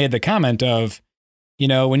 that made the comment of,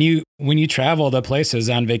 when you travel to places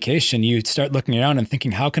on vacation, you start looking around and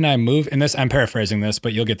thinking, how can I move? And this, I'm paraphrasing this,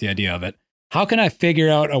 but you'll get the idea of it. How can I figure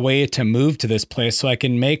out a way to move to this place so I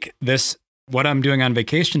can make this, what I'm doing on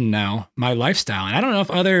vacation now, my lifestyle? And I don't know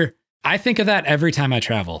if I think of that every time I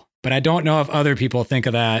travel, but I don't know if other people think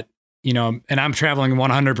of that, and I'm traveling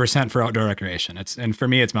 100% for outdoor recreation. And for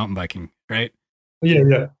me, it's mountain biking, right?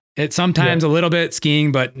 Yeah. It's sometimes a little bit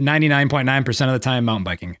skiing, but 99.9% of the time mountain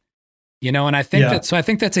biking, and I think I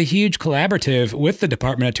think that's a huge collaborative with the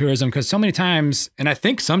Department of Tourism, because so many times, and I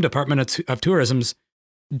think some Department of Tourisms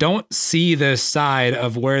don't see this side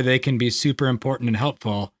of where they can be super important and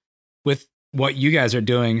helpful with what you guys are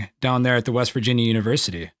doing down there at the West Virginia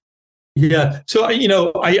University. Yeah. So,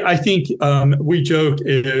 I think we joke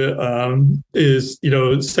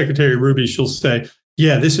Secretary Ruby, she'll say,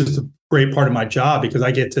 yeah, this is the great part of my job because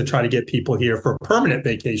I get to try to get people here for a permanent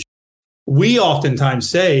vacation. We oftentimes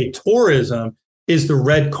say tourism is the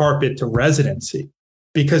red carpet to residency,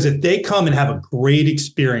 because if they come and have a great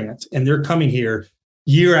experience and they're coming here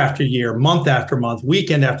year after year, month after month,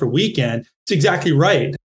 weekend after weekend, it's exactly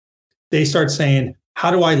right. They start saying,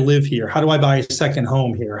 how do I live here? How do I buy a second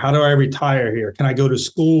home here? How do I retire here? Can I go to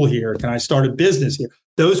school here? Can I start a business here?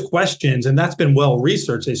 Those questions, and that's been well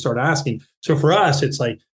researched, they start asking. So for us, it's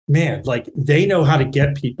like, man, like they know how to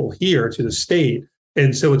get people here to the state.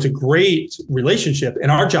 And so it's a great relationship,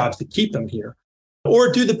 and our job is to keep them here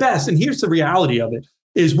or do the best. And here's the reality of it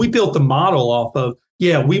is we built the model off of,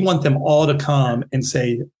 yeah, we want them all to come and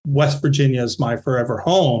say, West Virginia is my forever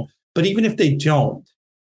home. But even if they don't,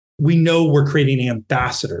 we know we're creating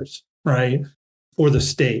ambassadors, right, for the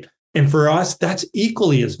state. And for us, that's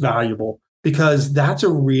equally as valuable because that's a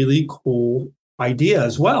really cool idea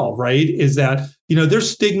as well, right? Is that, there's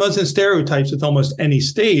stigmas and stereotypes with almost any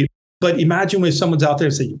state. But imagine when someone's out there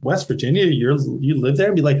and say, West Virginia, you live there,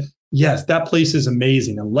 and be like, yes, that place is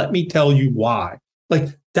amazing. And let me tell you why. Like,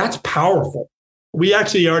 that's powerful. We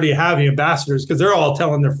actually already have ambassadors because they're all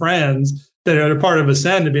telling their friends that are part of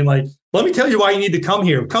Ascend and being like, let me tell you why you need to come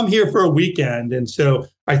here. Come here for a weekend. And so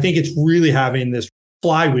I think it's really having this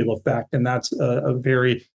flywheel effect. And that's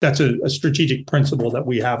a strategic principle that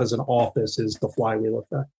we have as an office, is the flywheel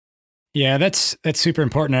effect. Yeah, that's super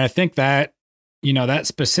important. And I think that, that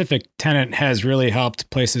specific tenet has really helped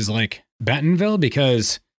places like Bentonville,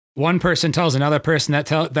 because one person tells another person,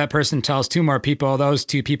 that person tells two more people, those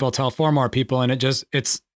two people tell four more people. And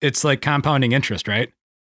it's like compounding interest, right?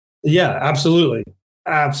 Yeah, absolutely.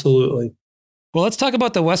 Absolutely. Well, let's talk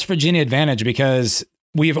about the West Virginia advantage, because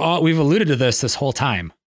we've alluded to this whole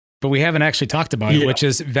time, but we haven't actually talked about it, which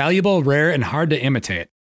is valuable, rare, and hard to imitate.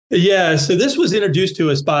 Yeah. So this was introduced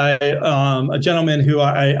to us by a gentleman who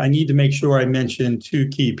I need to make sure I mention two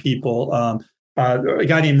key people. A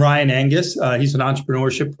guy named Ryan Angus. He's an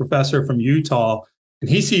entrepreneurship professor from Utah, and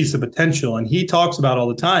he sees the potential. And he talks about all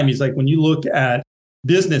the time. He's like, when you look at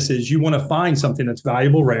businesses, you want to find something that's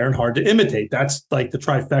valuable, rare, and hard to imitate. That's like the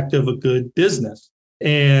trifecta of a good business.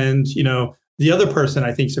 And, the other person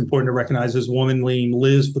I think is important to recognize is a woman named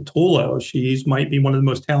Liz Vitullo. She might be one of the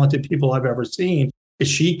most talented people I've ever seen.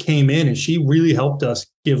 She came in and she really helped us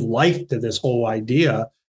give life to this whole idea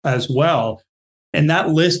as well. And that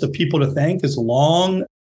list of people to thank is long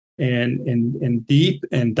and deep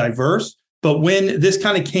and diverse. But when this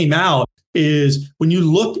kind of came out is when you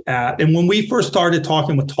look at, and when we first started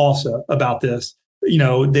talking with Tulsa about this,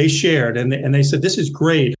 they shared and they said, this is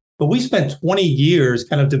great, but we spent 20 years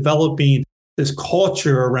kind of developing this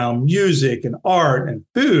culture around music and art and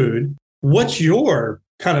food. What's your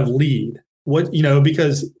kind of lead?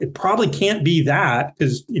 Because it probably can't be that,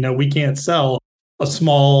 because, we can't sell a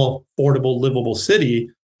small, affordable, livable city.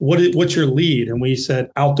 What's your lead? And we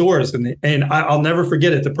said outdoors. And I'll never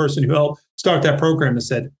forget it. The person who helped start that program has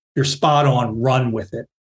said, you're spot on, run with it.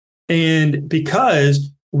 And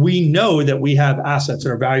because we know that we have assets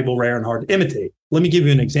that are valuable, rare, and hard to imitate. Let me give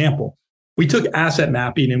you an example. We took asset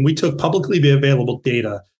mapping and we took publicly available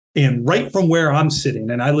data. And right from where I'm sitting,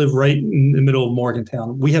 and I live right in the middle of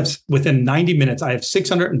Morgantown, we have within 90 minutes, I have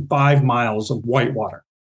 605 miles of whitewater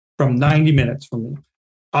from 90 minutes from me.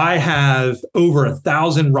 I have over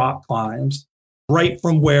 1,000 rock climbs right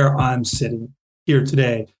from where I'm sitting here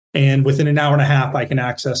today. And within an hour and a half, I can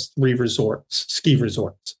access 3 ski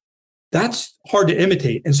resorts. That's hard to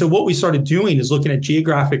imitate. And so what we started doing is looking at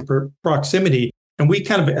geographic proximity. And we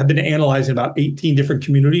kind of have been analyzing about 18 different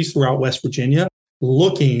communities throughout West Virginia,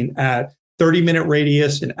 looking at 30-minute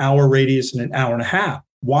radius, an hour radius, and an hour and a half.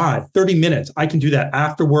 Why? 30 minutes. I can do that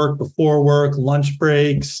after work, before work, lunch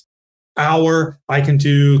breaks, hour. I can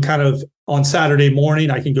do kind of on Saturday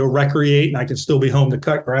morning, I can go recreate and I can still be home to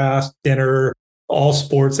cut grass, dinner, all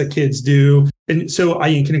sports that kids do. And so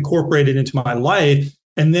I can incorporate it into my life.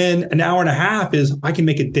 And then an hour and a half is I can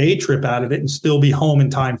make a day trip out of it and still be home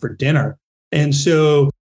in time for dinner. And so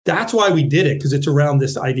that's why we did it, because it's around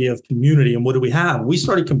this idea of community. And what do we have? We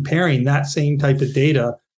started comparing that same type of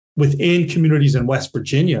data within communities in West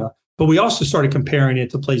Virginia, but we also started comparing it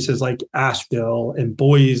to places like Asheville and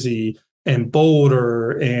Boise and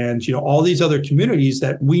Boulder and all these other communities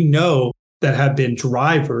that we know that have been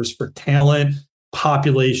drivers for talent,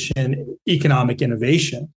 population, economic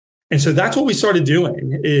innovation. And so that's what we started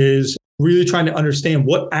doing, is really trying to understand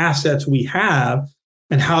what assets we have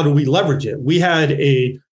and how do we leverage it. We had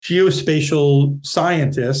a geospatial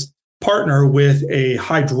scientist partner with a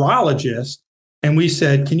hydrologist And we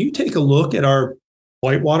said, can you take a look at our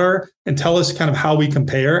whitewater and tell us kind of how we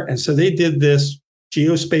compare? And so they did this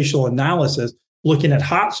geospatial analysis looking at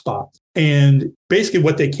hotspots. And basically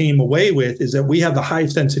what they came away with is that we have the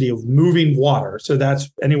highest density of moving water. So that's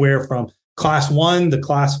anywhere from class 1 to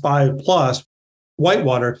class 5 plus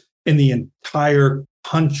whitewater in the entire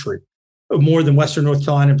country, more than Western North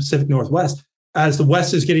Carolina and Pacific Northwest. As the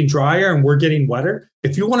West is getting drier and we're getting wetter,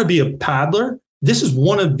 if you want to be a paddler, this is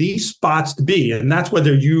one of these spots to be. And that's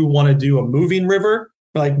whether you want to do a moving river,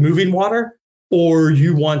 like moving water, or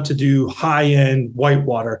you want to do high-end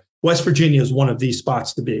whitewater. West Virginia is one of these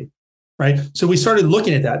spots to be, right? So we started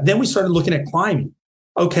looking at that. Then we started looking at climbing.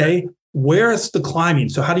 Okay, where is the climbing?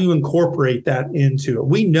 So how do you incorporate that into it?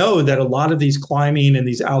 We know that a lot of these climbing and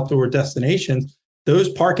these outdoor destinations, those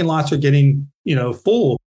parking lots are getting,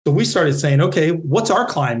 full. So we started saying, okay, what's our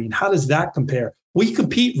climbing? How does that compare? We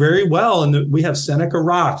compete very well. And we have Seneca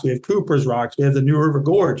Rocks, we have Cooper's Rocks, we have the New River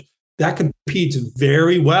Gorge. That competes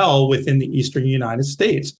very well within the Eastern United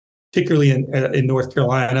States, particularly in North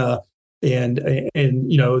Carolina and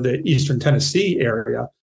the Eastern Tennessee area.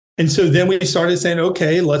 And so then we started saying,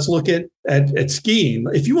 okay, let's look at skiing.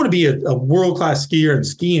 If you want to be a world-class skier and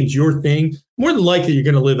skiing's your thing, more than likely you're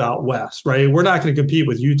going to live out west, right? We're not going to compete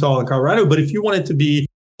with Utah and Colorado, but if you want it to be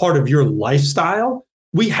part of your lifestyle,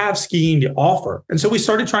 we have skiing to offer. And so we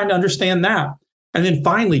started trying to understand that. And then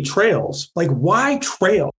finally, trails. Like, why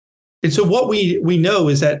trail? And so what we know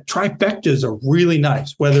is that trifectas are really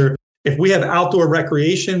nice. If we have outdoor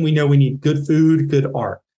recreation, we know we need good food, good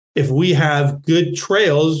art. If we have good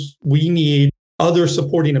trails, we need other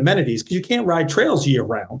supporting amenities because you can't ride trails year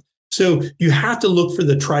round. So you have to look for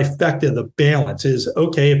the trifecta. The balance is,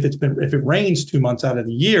 okay, if it rains 2 months out of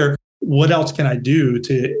the year, what else can I do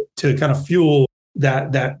to kind of fuel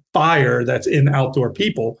that fire that's in outdoor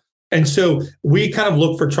people? And so we kind of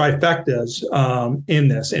look for trifectas in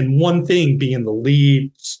this, and one thing being the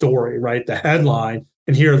lead story, right? The headline,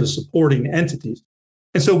 and here are the supporting entities.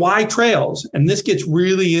 And so why trails? And this gets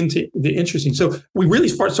really into the interesting. So we really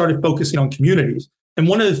started focusing on communities. And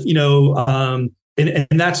one of, and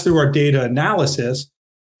that's through our data analysis.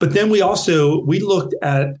 But then we looked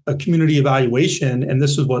at a community evaluation, and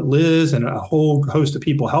this is what Liz and a whole host of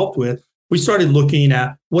people helped with. We started looking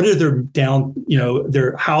at what are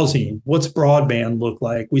their housing, what's broadband look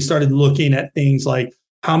like. We started looking at things like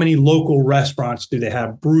how many local restaurants do they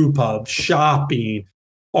have, brew pubs, shopping,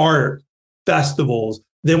 art, festivals.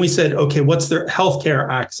 Then we said, okay, what's their healthcare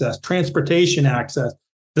access, transportation access,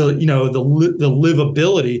 the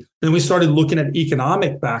livability. Then we started looking at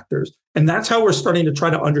economic factors. And that's how we're starting to try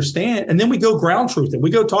to understand. And then we go ground truth it. We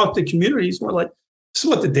go talk to communities. We're like, this is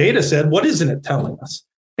what the data said. What isn't it telling us?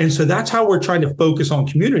 And so that's how we're trying to focus on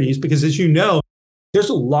communities, because as you know, there's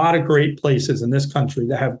a lot of great places in this country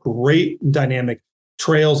that have great dynamic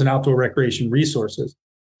trails and outdoor recreation resources,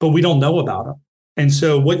 but we don't know about them. And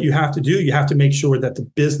so what you have to do, you have to make sure that the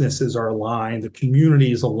businesses are aligned, the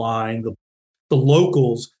community is aligned, the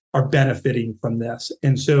locals are benefiting from this.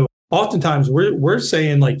 And so oftentimes we're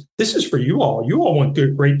saying, like, this is for you all. You all want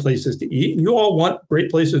great places to eat. You all want great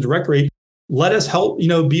places to recreate. Let us help,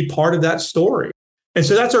 be part of that story. And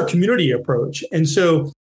so that's our community approach. And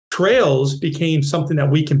so trails became something that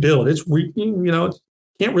we can build.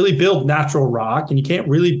 Can't really build natural rock and you can't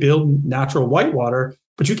really build natural whitewater,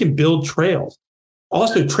 but you can build trails.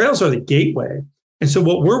 Also, trails are the gateway. And so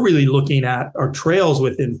what we're really looking at are trails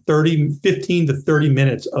within 15 to 30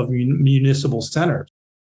 minutes of municipal centers,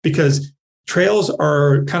 because trails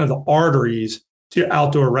are kind of the arteries to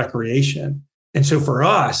outdoor recreation. And so for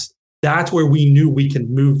us, that's where we knew we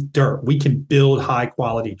can move dirt. We can build high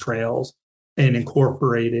quality trails and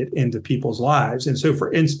incorporate it into people's lives. And so,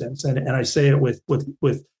 for instance, and I say it with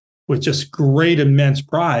just great, immense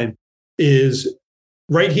pride, is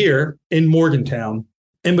right here in Morgantown,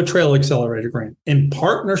 IMBA Trail Accelerator Grant, in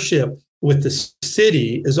partnership with the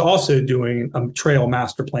city, is also doing a trail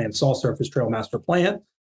master plan, salt surface trail master plan.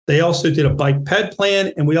 They also did a bike ped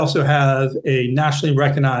plan, and we also have a nationally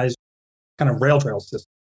recognized kind of rail trail system.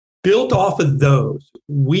 Built off of those,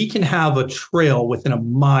 we can have a trail within a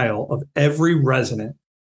mile of every resident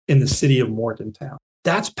in the city of Morgantown.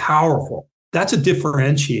 That's powerful. That's a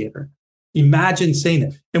differentiator. Imagine saying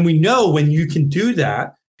that. And we know when you can do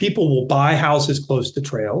that, people will buy houses close to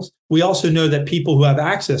trails. We also know that people who have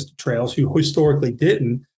access to trails, who historically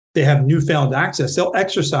didn't, they have newfound access. They'll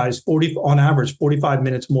exercise on average 45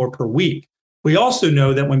 minutes more per week. We also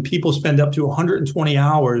know that when people spend up to 120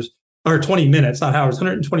 hours or 20 minutes, not hours,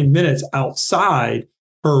 120 minutes outside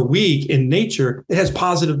per week in nature, it has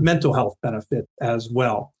positive mental health benefit as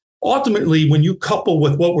well. Ultimately, when you couple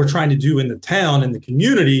with what we're trying to do in the town and the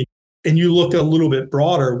community, and you look a little bit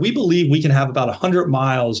broader, we believe we can have about 100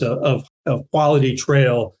 miles of quality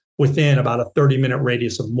trail within about a 30-minute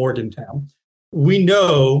radius of Morgantown. We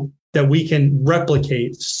know that we can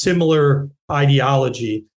replicate similar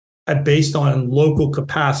ideology based on local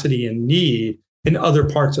capacity and need in other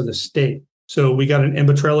parts of the state. So we got an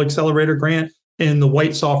IMBA Trail Accelerator grant in the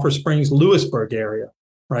White Sulphur Springs, Lewisburg area,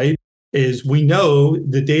 right? Is we know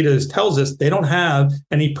the data tells us they don't have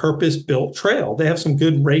any purpose-built trail. They have some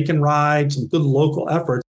good rake and ride, some good local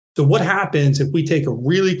efforts. So what happens if we take a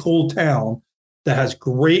really cool town that has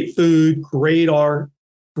great food, great art,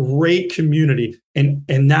 great community, and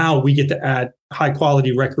now we get to add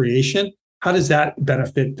high-quality recreation? How does that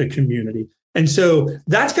benefit the community? And so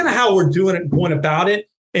that's kind of how we're going about it.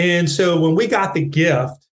 And so when we got the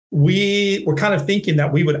gift, we were kind of thinking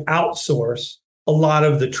that we would outsource a lot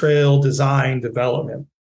of the trail design development.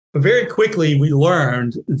 But very quickly, we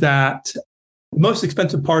learned that the most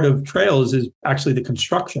expensive part of trails is actually the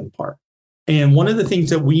construction part. And one of the things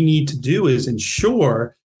that we need to do is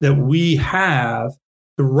ensure that we have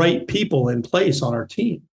the right people in place on our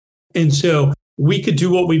team. And so we could do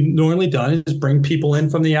what we've normally done is bring people in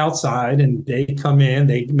from the outside, and they come in,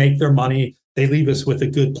 they make their money, they leave us with a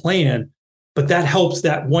good plan. But that helps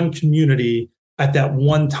that one community at that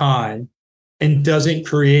one time and doesn't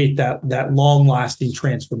create that long-lasting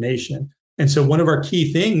transformation. And so one of our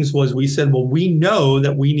key things was we said, well, we know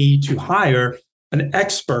that we need to hire an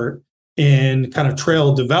expert in kind of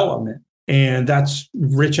trail development. And that's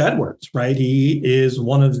Rich Edwards, right? He is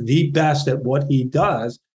one of the best at what he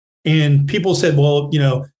does. And people said, well,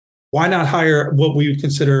 why not hire what we would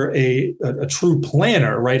consider a true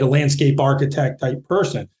planner, right? A landscape architect type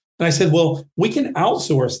person. And I said, well, we can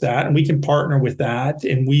outsource that and we can partner with that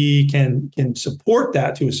and we can support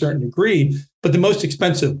that to a certain degree. But the most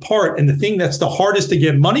expensive part and the thing that's the hardest to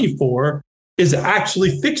get money for is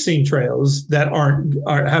actually fixing trails that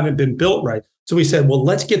haven't been built right. So we said, well,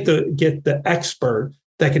 let's get the expert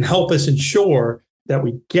that can help us ensure that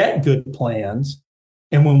we get good plans.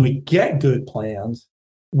 And when we get good plans,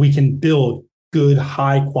 we can build good,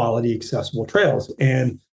 high quality, accessible trails.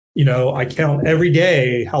 And I count every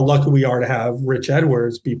day how lucky we are to have Rich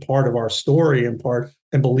Edwards be part of our story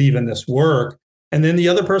and believe in this work. And then the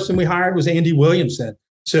other person we hired was Andy Williamson.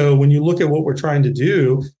 So when you look at what we're trying to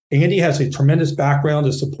do, Andy has a tremendous background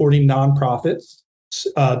of supporting nonprofits,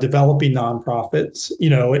 developing nonprofits,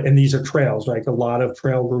 and these are trails, right? A lot of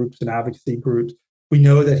trail groups and advocacy groups. We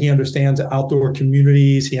know that he understands outdoor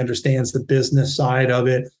communities. He understands the business side of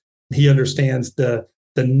it. He understands the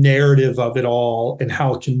narrative of it all and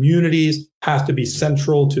how communities have to be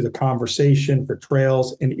central to the conversation for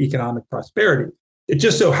trails and economic prosperity. It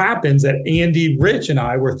just so happens that Andy, Rich, and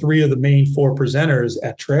I were three of the main four presenters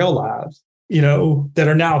at Trail Labs, that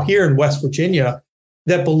are now here in West Virginia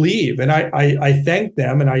that believe. And I thank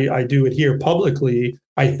them, and I do it here publicly.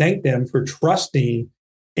 I thank them for trusting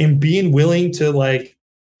and being willing to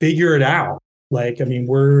figure it out.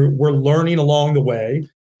 We're learning along the way.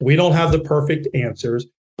 We don't have the perfect answers,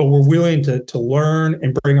 but we're willing to learn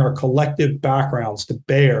and bring our collective backgrounds to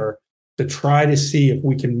bear to try to see if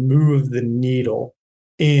we can move the needle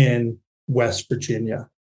in West Virginia,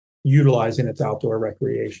 utilizing its outdoor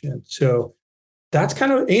recreation. So that's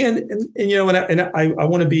kind of, and I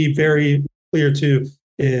want to be very clear too,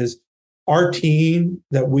 is our team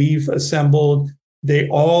that we've assembled, they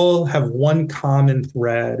all have one common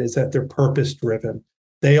thread, is that they're purpose driven.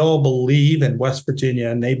 They all believe in West Virginia,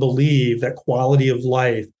 and they believe that quality of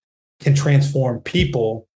life can transform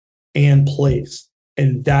people and place.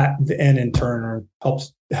 And that then in turn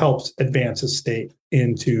helps advance a state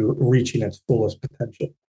into reaching its fullest potential.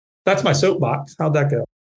 That's my soapbox. How'd that go?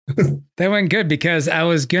 That went good, because I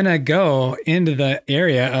was going to go into the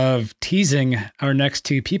area of teasing our next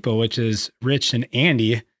two people, which is Rich and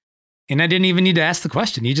Andy. And I didn't even need to ask the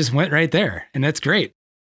question. You just went right there. And that's great.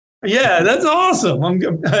 Yeah, that's awesome.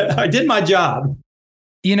 I did my job.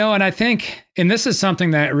 And I think, and this is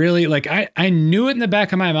something that really, I knew it in the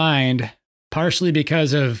back of my mind, partially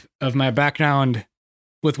because of my background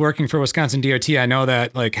with working for Wisconsin DOT. I know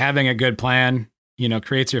that having a good plan,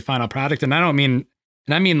 creates your final product. And I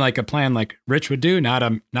mean like a plan like Rich would do, not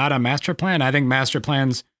a master plan. I think master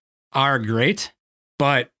plans are great,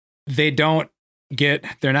 but they're not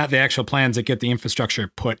the actual plans that get the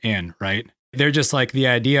infrastructure put in, right? They're just like the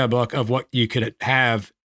idea book of what you could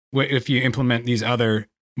have if you implement these other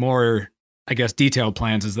more, I guess, detailed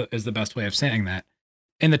plans is the best way of saying that.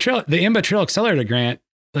 And the IMBA Trail Accelerator grant,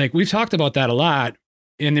 we've talked about that a lot.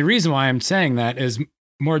 And the reason why I'm saying that is,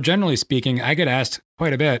 more generally speaking, I get asked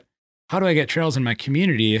quite a bit, how do I get trails in my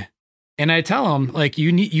community? And I tell them, like,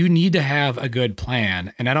 you need to have a good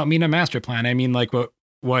plan. And I don't mean a master plan. I mean like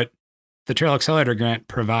what the Trail Accelerator grant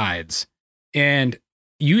provides. And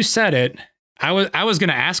you said it. I was going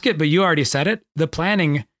to ask it, but you already said it. The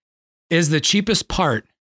planning is the cheapest part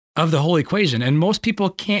of the whole equation. And most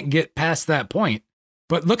people can't get past that point.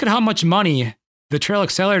 But look at how much money the Trail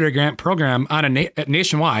Accelerator grant program on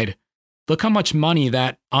nationwide, look how much money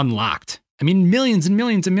that unlocked. I mean, millions and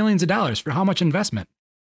millions and millions of dollars for how much investment?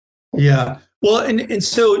 Yeah. Well, and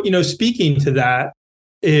so, speaking to that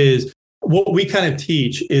is what we kind of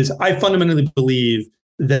teach is I fundamentally believe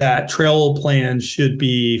that trail plans should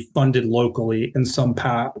be funded locally in some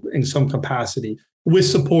capacity with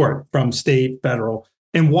support from state, federal.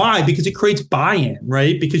 And why? Because it creates buy-in,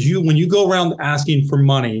 right? Because when you go around asking for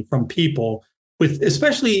money from people with,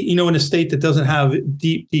 especially, in a state that doesn't have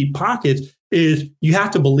deep pockets, is you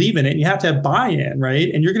have to believe in it and you have to have buy-in, right?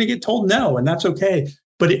 And you're going to get told no, and that's okay.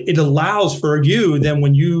 But it allows for you then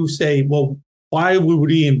when you say, well, why would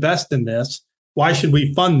we invest in this? Why should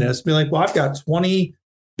we fund this? Be like, well, I've got 20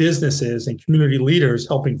 businesses and community leaders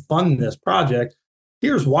helping fund this project.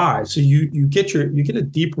 Here's why. So you get a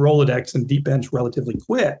deep Rolodex and deep bench relatively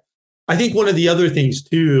quick. I think one of the other things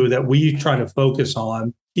too that we try to focus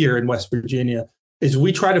on here in West Virginia is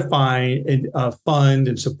we try to find and fund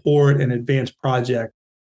and support and advance projects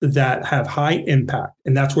that have high impact.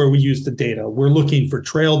 And that's where we use the data. We're looking for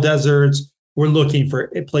trail deserts. We're looking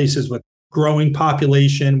for places with growing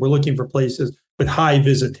population. We're looking for places with high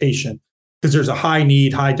visitation because there's a high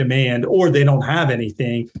need, high demand, or they don't have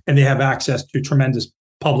anything and they have access to tremendous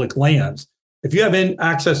public lands. If you have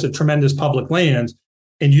access to tremendous public lands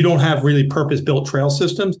and you don't have really purpose-built trail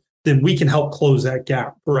systems, then we can help close that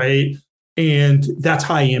gap, right? And that's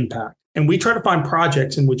high impact. And we try to find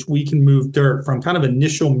projects in which we can move dirt from kind of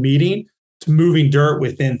initial meeting to moving dirt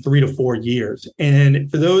within 3 to 4 years.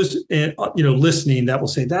 And for those listening that will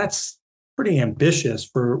say that's pretty ambitious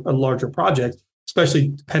for a larger project, especially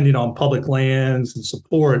depending on public lands and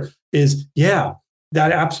support, is yeah,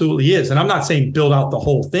 that absolutely is. And I'm not saying build out the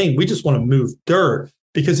whole thing. We just want to move dirt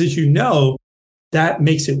because, as you know, that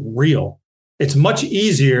makes it real. It's much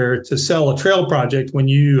easier to sell a trail project when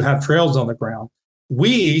you have trails on the ground.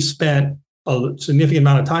 We spent a significant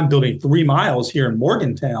amount of time building 3 miles here in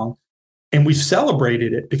Morgantown, and we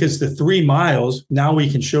celebrated it because the 3 miles, now we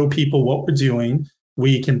can show people what we're doing.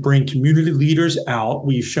 We can bring community leaders out.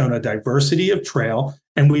 We've shown a diversity of trail,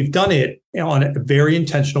 and we've done it on a very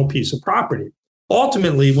intentional piece of property.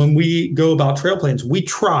 Ultimately, when we go about trail plans, we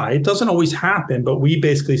try, it doesn't always happen, but we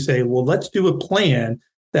basically say, well, let's do a plan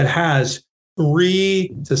that has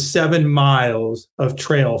 3 to 7 miles of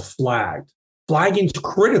trail flagged. Flagging is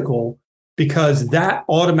critical because that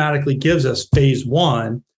automatically gives us phase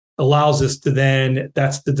 1, allows us to then,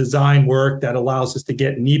 that's the design work that allows us to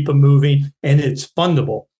get NEPA moving, and it's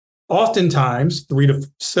fundable. Oftentimes, 3 to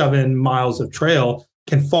 7 miles of trail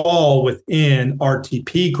can fall within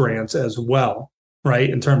RTP grants as well, right?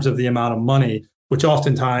 In terms of the amount of money, which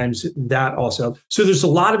oftentimes that also. So there's a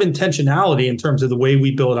lot of intentionality in terms of the way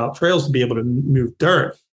we build out trails to be able to move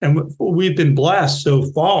dirt. And we've been blessed so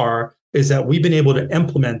far is that we've been able to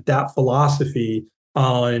implement that philosophy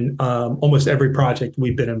on almost every project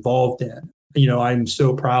we've been involved in. I'm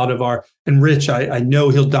so proud of and Rich, I know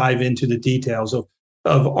he'll dive into the details of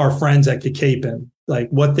our friends at Cacapen, like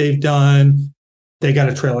what they've done. They got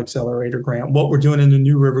a Trail Accelerator grant, what we're doing in the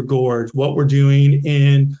New River Gorge, what we're doing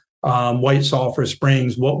in White Sulphur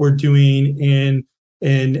Springs, what we're doing in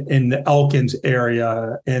the Elkins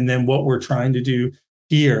area, and then what we're trying to do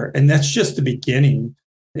here. And that's just the beginning.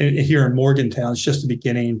 Here in Morgantown, it's just the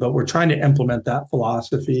beginning, but we're trying to implement that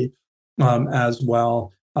philosophy as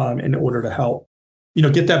well in order to help,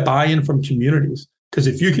 get that buy-in from communities. Because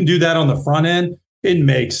if you can do that on the front end, it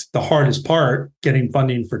makes the hardest part, getting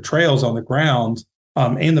funding for trails on the ground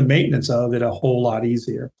and the maintenance of it, a whole lot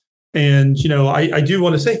easier. And, I do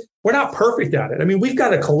want to say we're not perfect at it. I mean, we've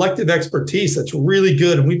got a collective expertise that's really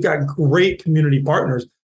good, and we've got great community partners.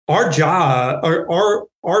 Our job,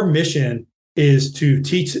 our mission is to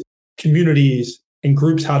teach communities and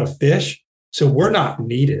groups how to fish. So we're not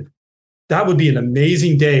needed. That would be an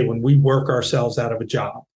amazing day when we work ourselves out of a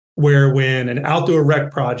job, where when an outdoor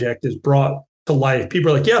rec project is brought to life,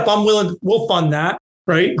 people are like, yep, I'm willing, we'll fund that,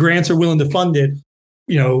 right? Grants are willing to fund it.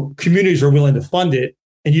 Communities are willing to fund it,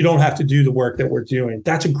 and you don't have to do the work that we're doing.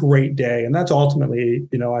 That's a great day. And that's ultimately,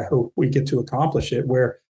 I hope we get to accomplish it,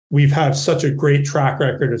 where we've had such a great track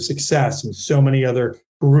record of success and so many other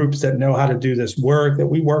groups that know how to do this work that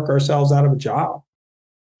we work ourselves out of a job.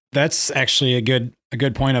 That's actually a good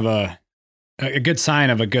point of a good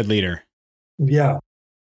sign of a good leader. Yeah.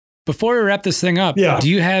 Before we wrap this thing up, do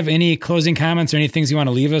you have any closing comments or any things you want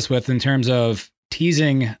to leave us with in terms of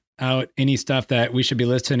teasing out any stuff that we should be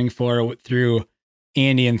listening for through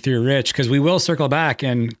Andy and through Rich? Because we will circle back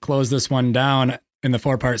and close this one down in the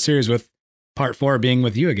 4-part series with part 4 being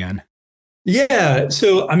with you again. Yeah.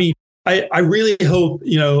 So, I mean, I really hope,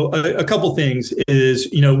 a couple things is,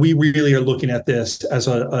 we really are looking at this as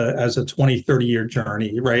a 20, 30 year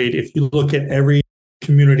journey, right? If you look at every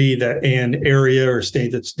community and area or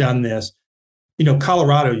state that's done this,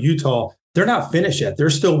 Colorado, Utah, they're not finished yet. They're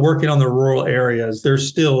still working on the rural areas.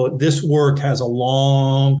 This work has a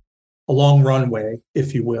long runway,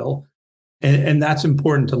 if you will. And that's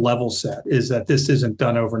important to level set, is that this isn't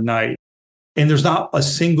done overnight. And there's not a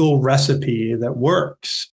single recipe that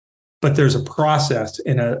works, but there's a process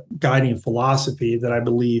and a guiding philosophy that I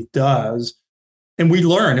believe does. And we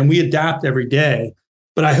learn and we adapt every day.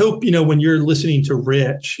 But I hope, when you're listening to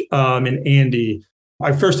Rich and Andy,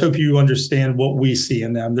 I first hope you understand what we see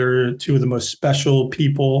in them. They're two of the most special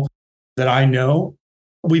people that I know.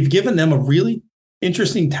 We've given them a really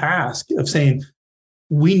interesting task of saying,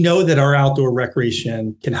 we know that our outdoor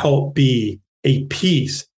recreation can help be a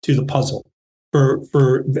piece to the puzzle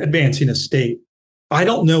for advancing a state. I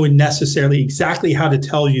don't know necessarily exactly how to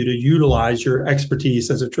tell you to utilize your expertise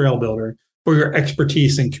as a trail builder or your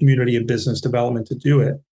expertise in community and business development to do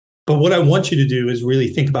it. But what I want you to do is really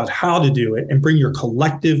think about how to do it and bring your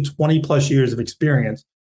collective 20 plus years of experience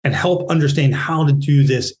and help understand how to do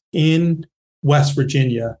this in West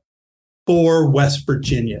Virginia for West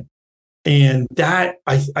Virginia. And that,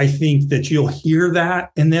 I think that you'll hear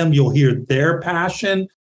that in them. You'll hear their passion.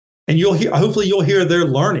 And hopefully you'll hear their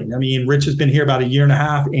learning. I mean, Rich has been here about 1.5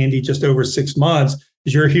 years, Andy just over 6 months.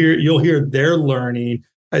 You'll hear their learning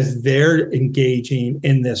as they're engaging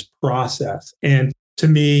in this process. And to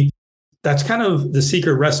me, that's kind of the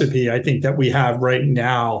secret recipe I think that we have right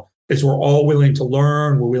now is we're all willing to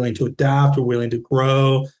learn, we're willing to adapt, we're willing to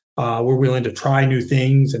grow, we're willing to try new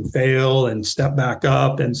things and fail and step back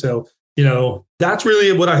up. And so, that's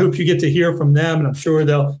really what I hope you get to hear from them. And I'm sure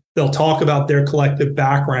they'll talk about their collective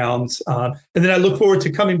backgrounds. And then I look forward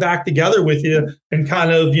to coming back together with you and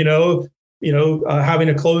kind of, having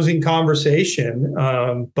a closing conversation.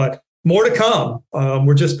 But more to come.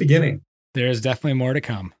 We're just beginning. There's definitely more to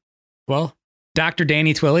come. Well, Dr.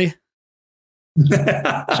 Danny Twilley,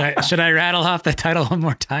 should I rattle off the title one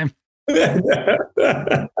more time?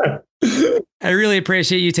 I really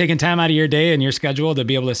appreciate you taking time out of your day and your schedule to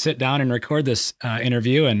be able to sit down and record this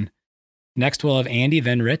interview. And next we'll have Andy,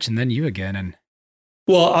 then Rich, and then you again. And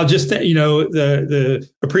well, I'll just, the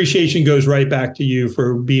appreciation goes right back to you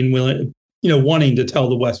for being willing, wanting to tell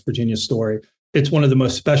the West Virginia story. It's one of the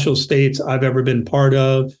most special states I've ever been part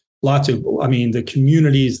of. The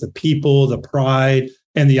communities, the people, the pride,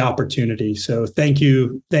 and the opportunity. So thank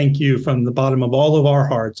you from the bottom of all of our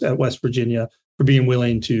hearts at West Virginia for being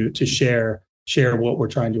willing to share what we're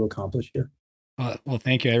trying to accomplish here. Well,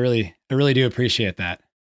 thank you. I really do appreciate that.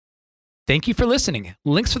 Thank you for listening.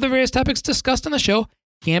 Links for the various topics discussed on the show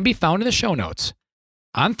can be found in the show notes.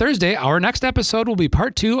 On Thursday, our next episode will be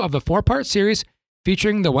part 2 of the 4-part series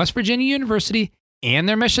featuring the West Virginia University and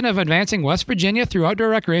their mission of advancing West Virginia through outdoor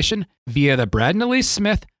recreation via the Brad and Alys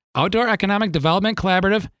Smith Outdoor Economic Development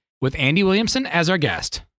Collaborative with Andy Williamson as our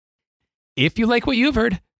guest. If you like what you've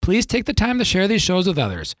heard, please take the time to share these shows with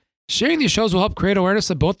others. Sharing these shows will help create awareness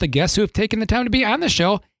of both the guests who have taken the time to be on the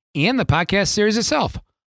show and the podcast series itself.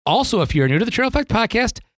 Also, if you're new to the Trail Effect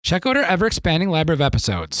Podcast, check out our ever-expanding library of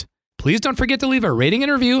episodes. Please don't forget to leave a rating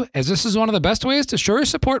and review, as this is one of the best ways to show your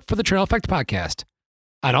support for the Trail Effect Podcast.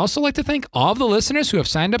 I'd also like to thank all of the listeners who have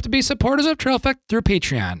signed up to be supporters of Trail Effect through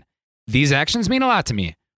Patreon. These actions mean a lot to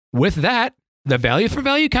me. With that, the value for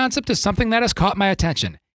value concept is something that has caught my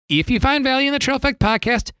attention. If you find value in the Trail Effect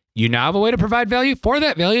Podcast, you now have a way to provide value for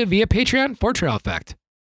that value via Patreon for Trail Effect.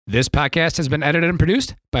 This podcast has been edited and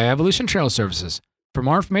produced by Evolution Trail Services. For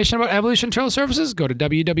more information about Evolution Trail Services, go to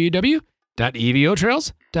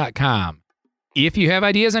www.evotrails.com. If you have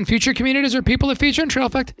ideas on future communities or people to feature in Trail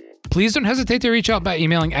Effect, please don't hesitate to reach out by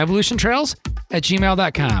emailing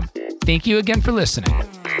evolutiontrails@gmail.com. Thank you again for listening.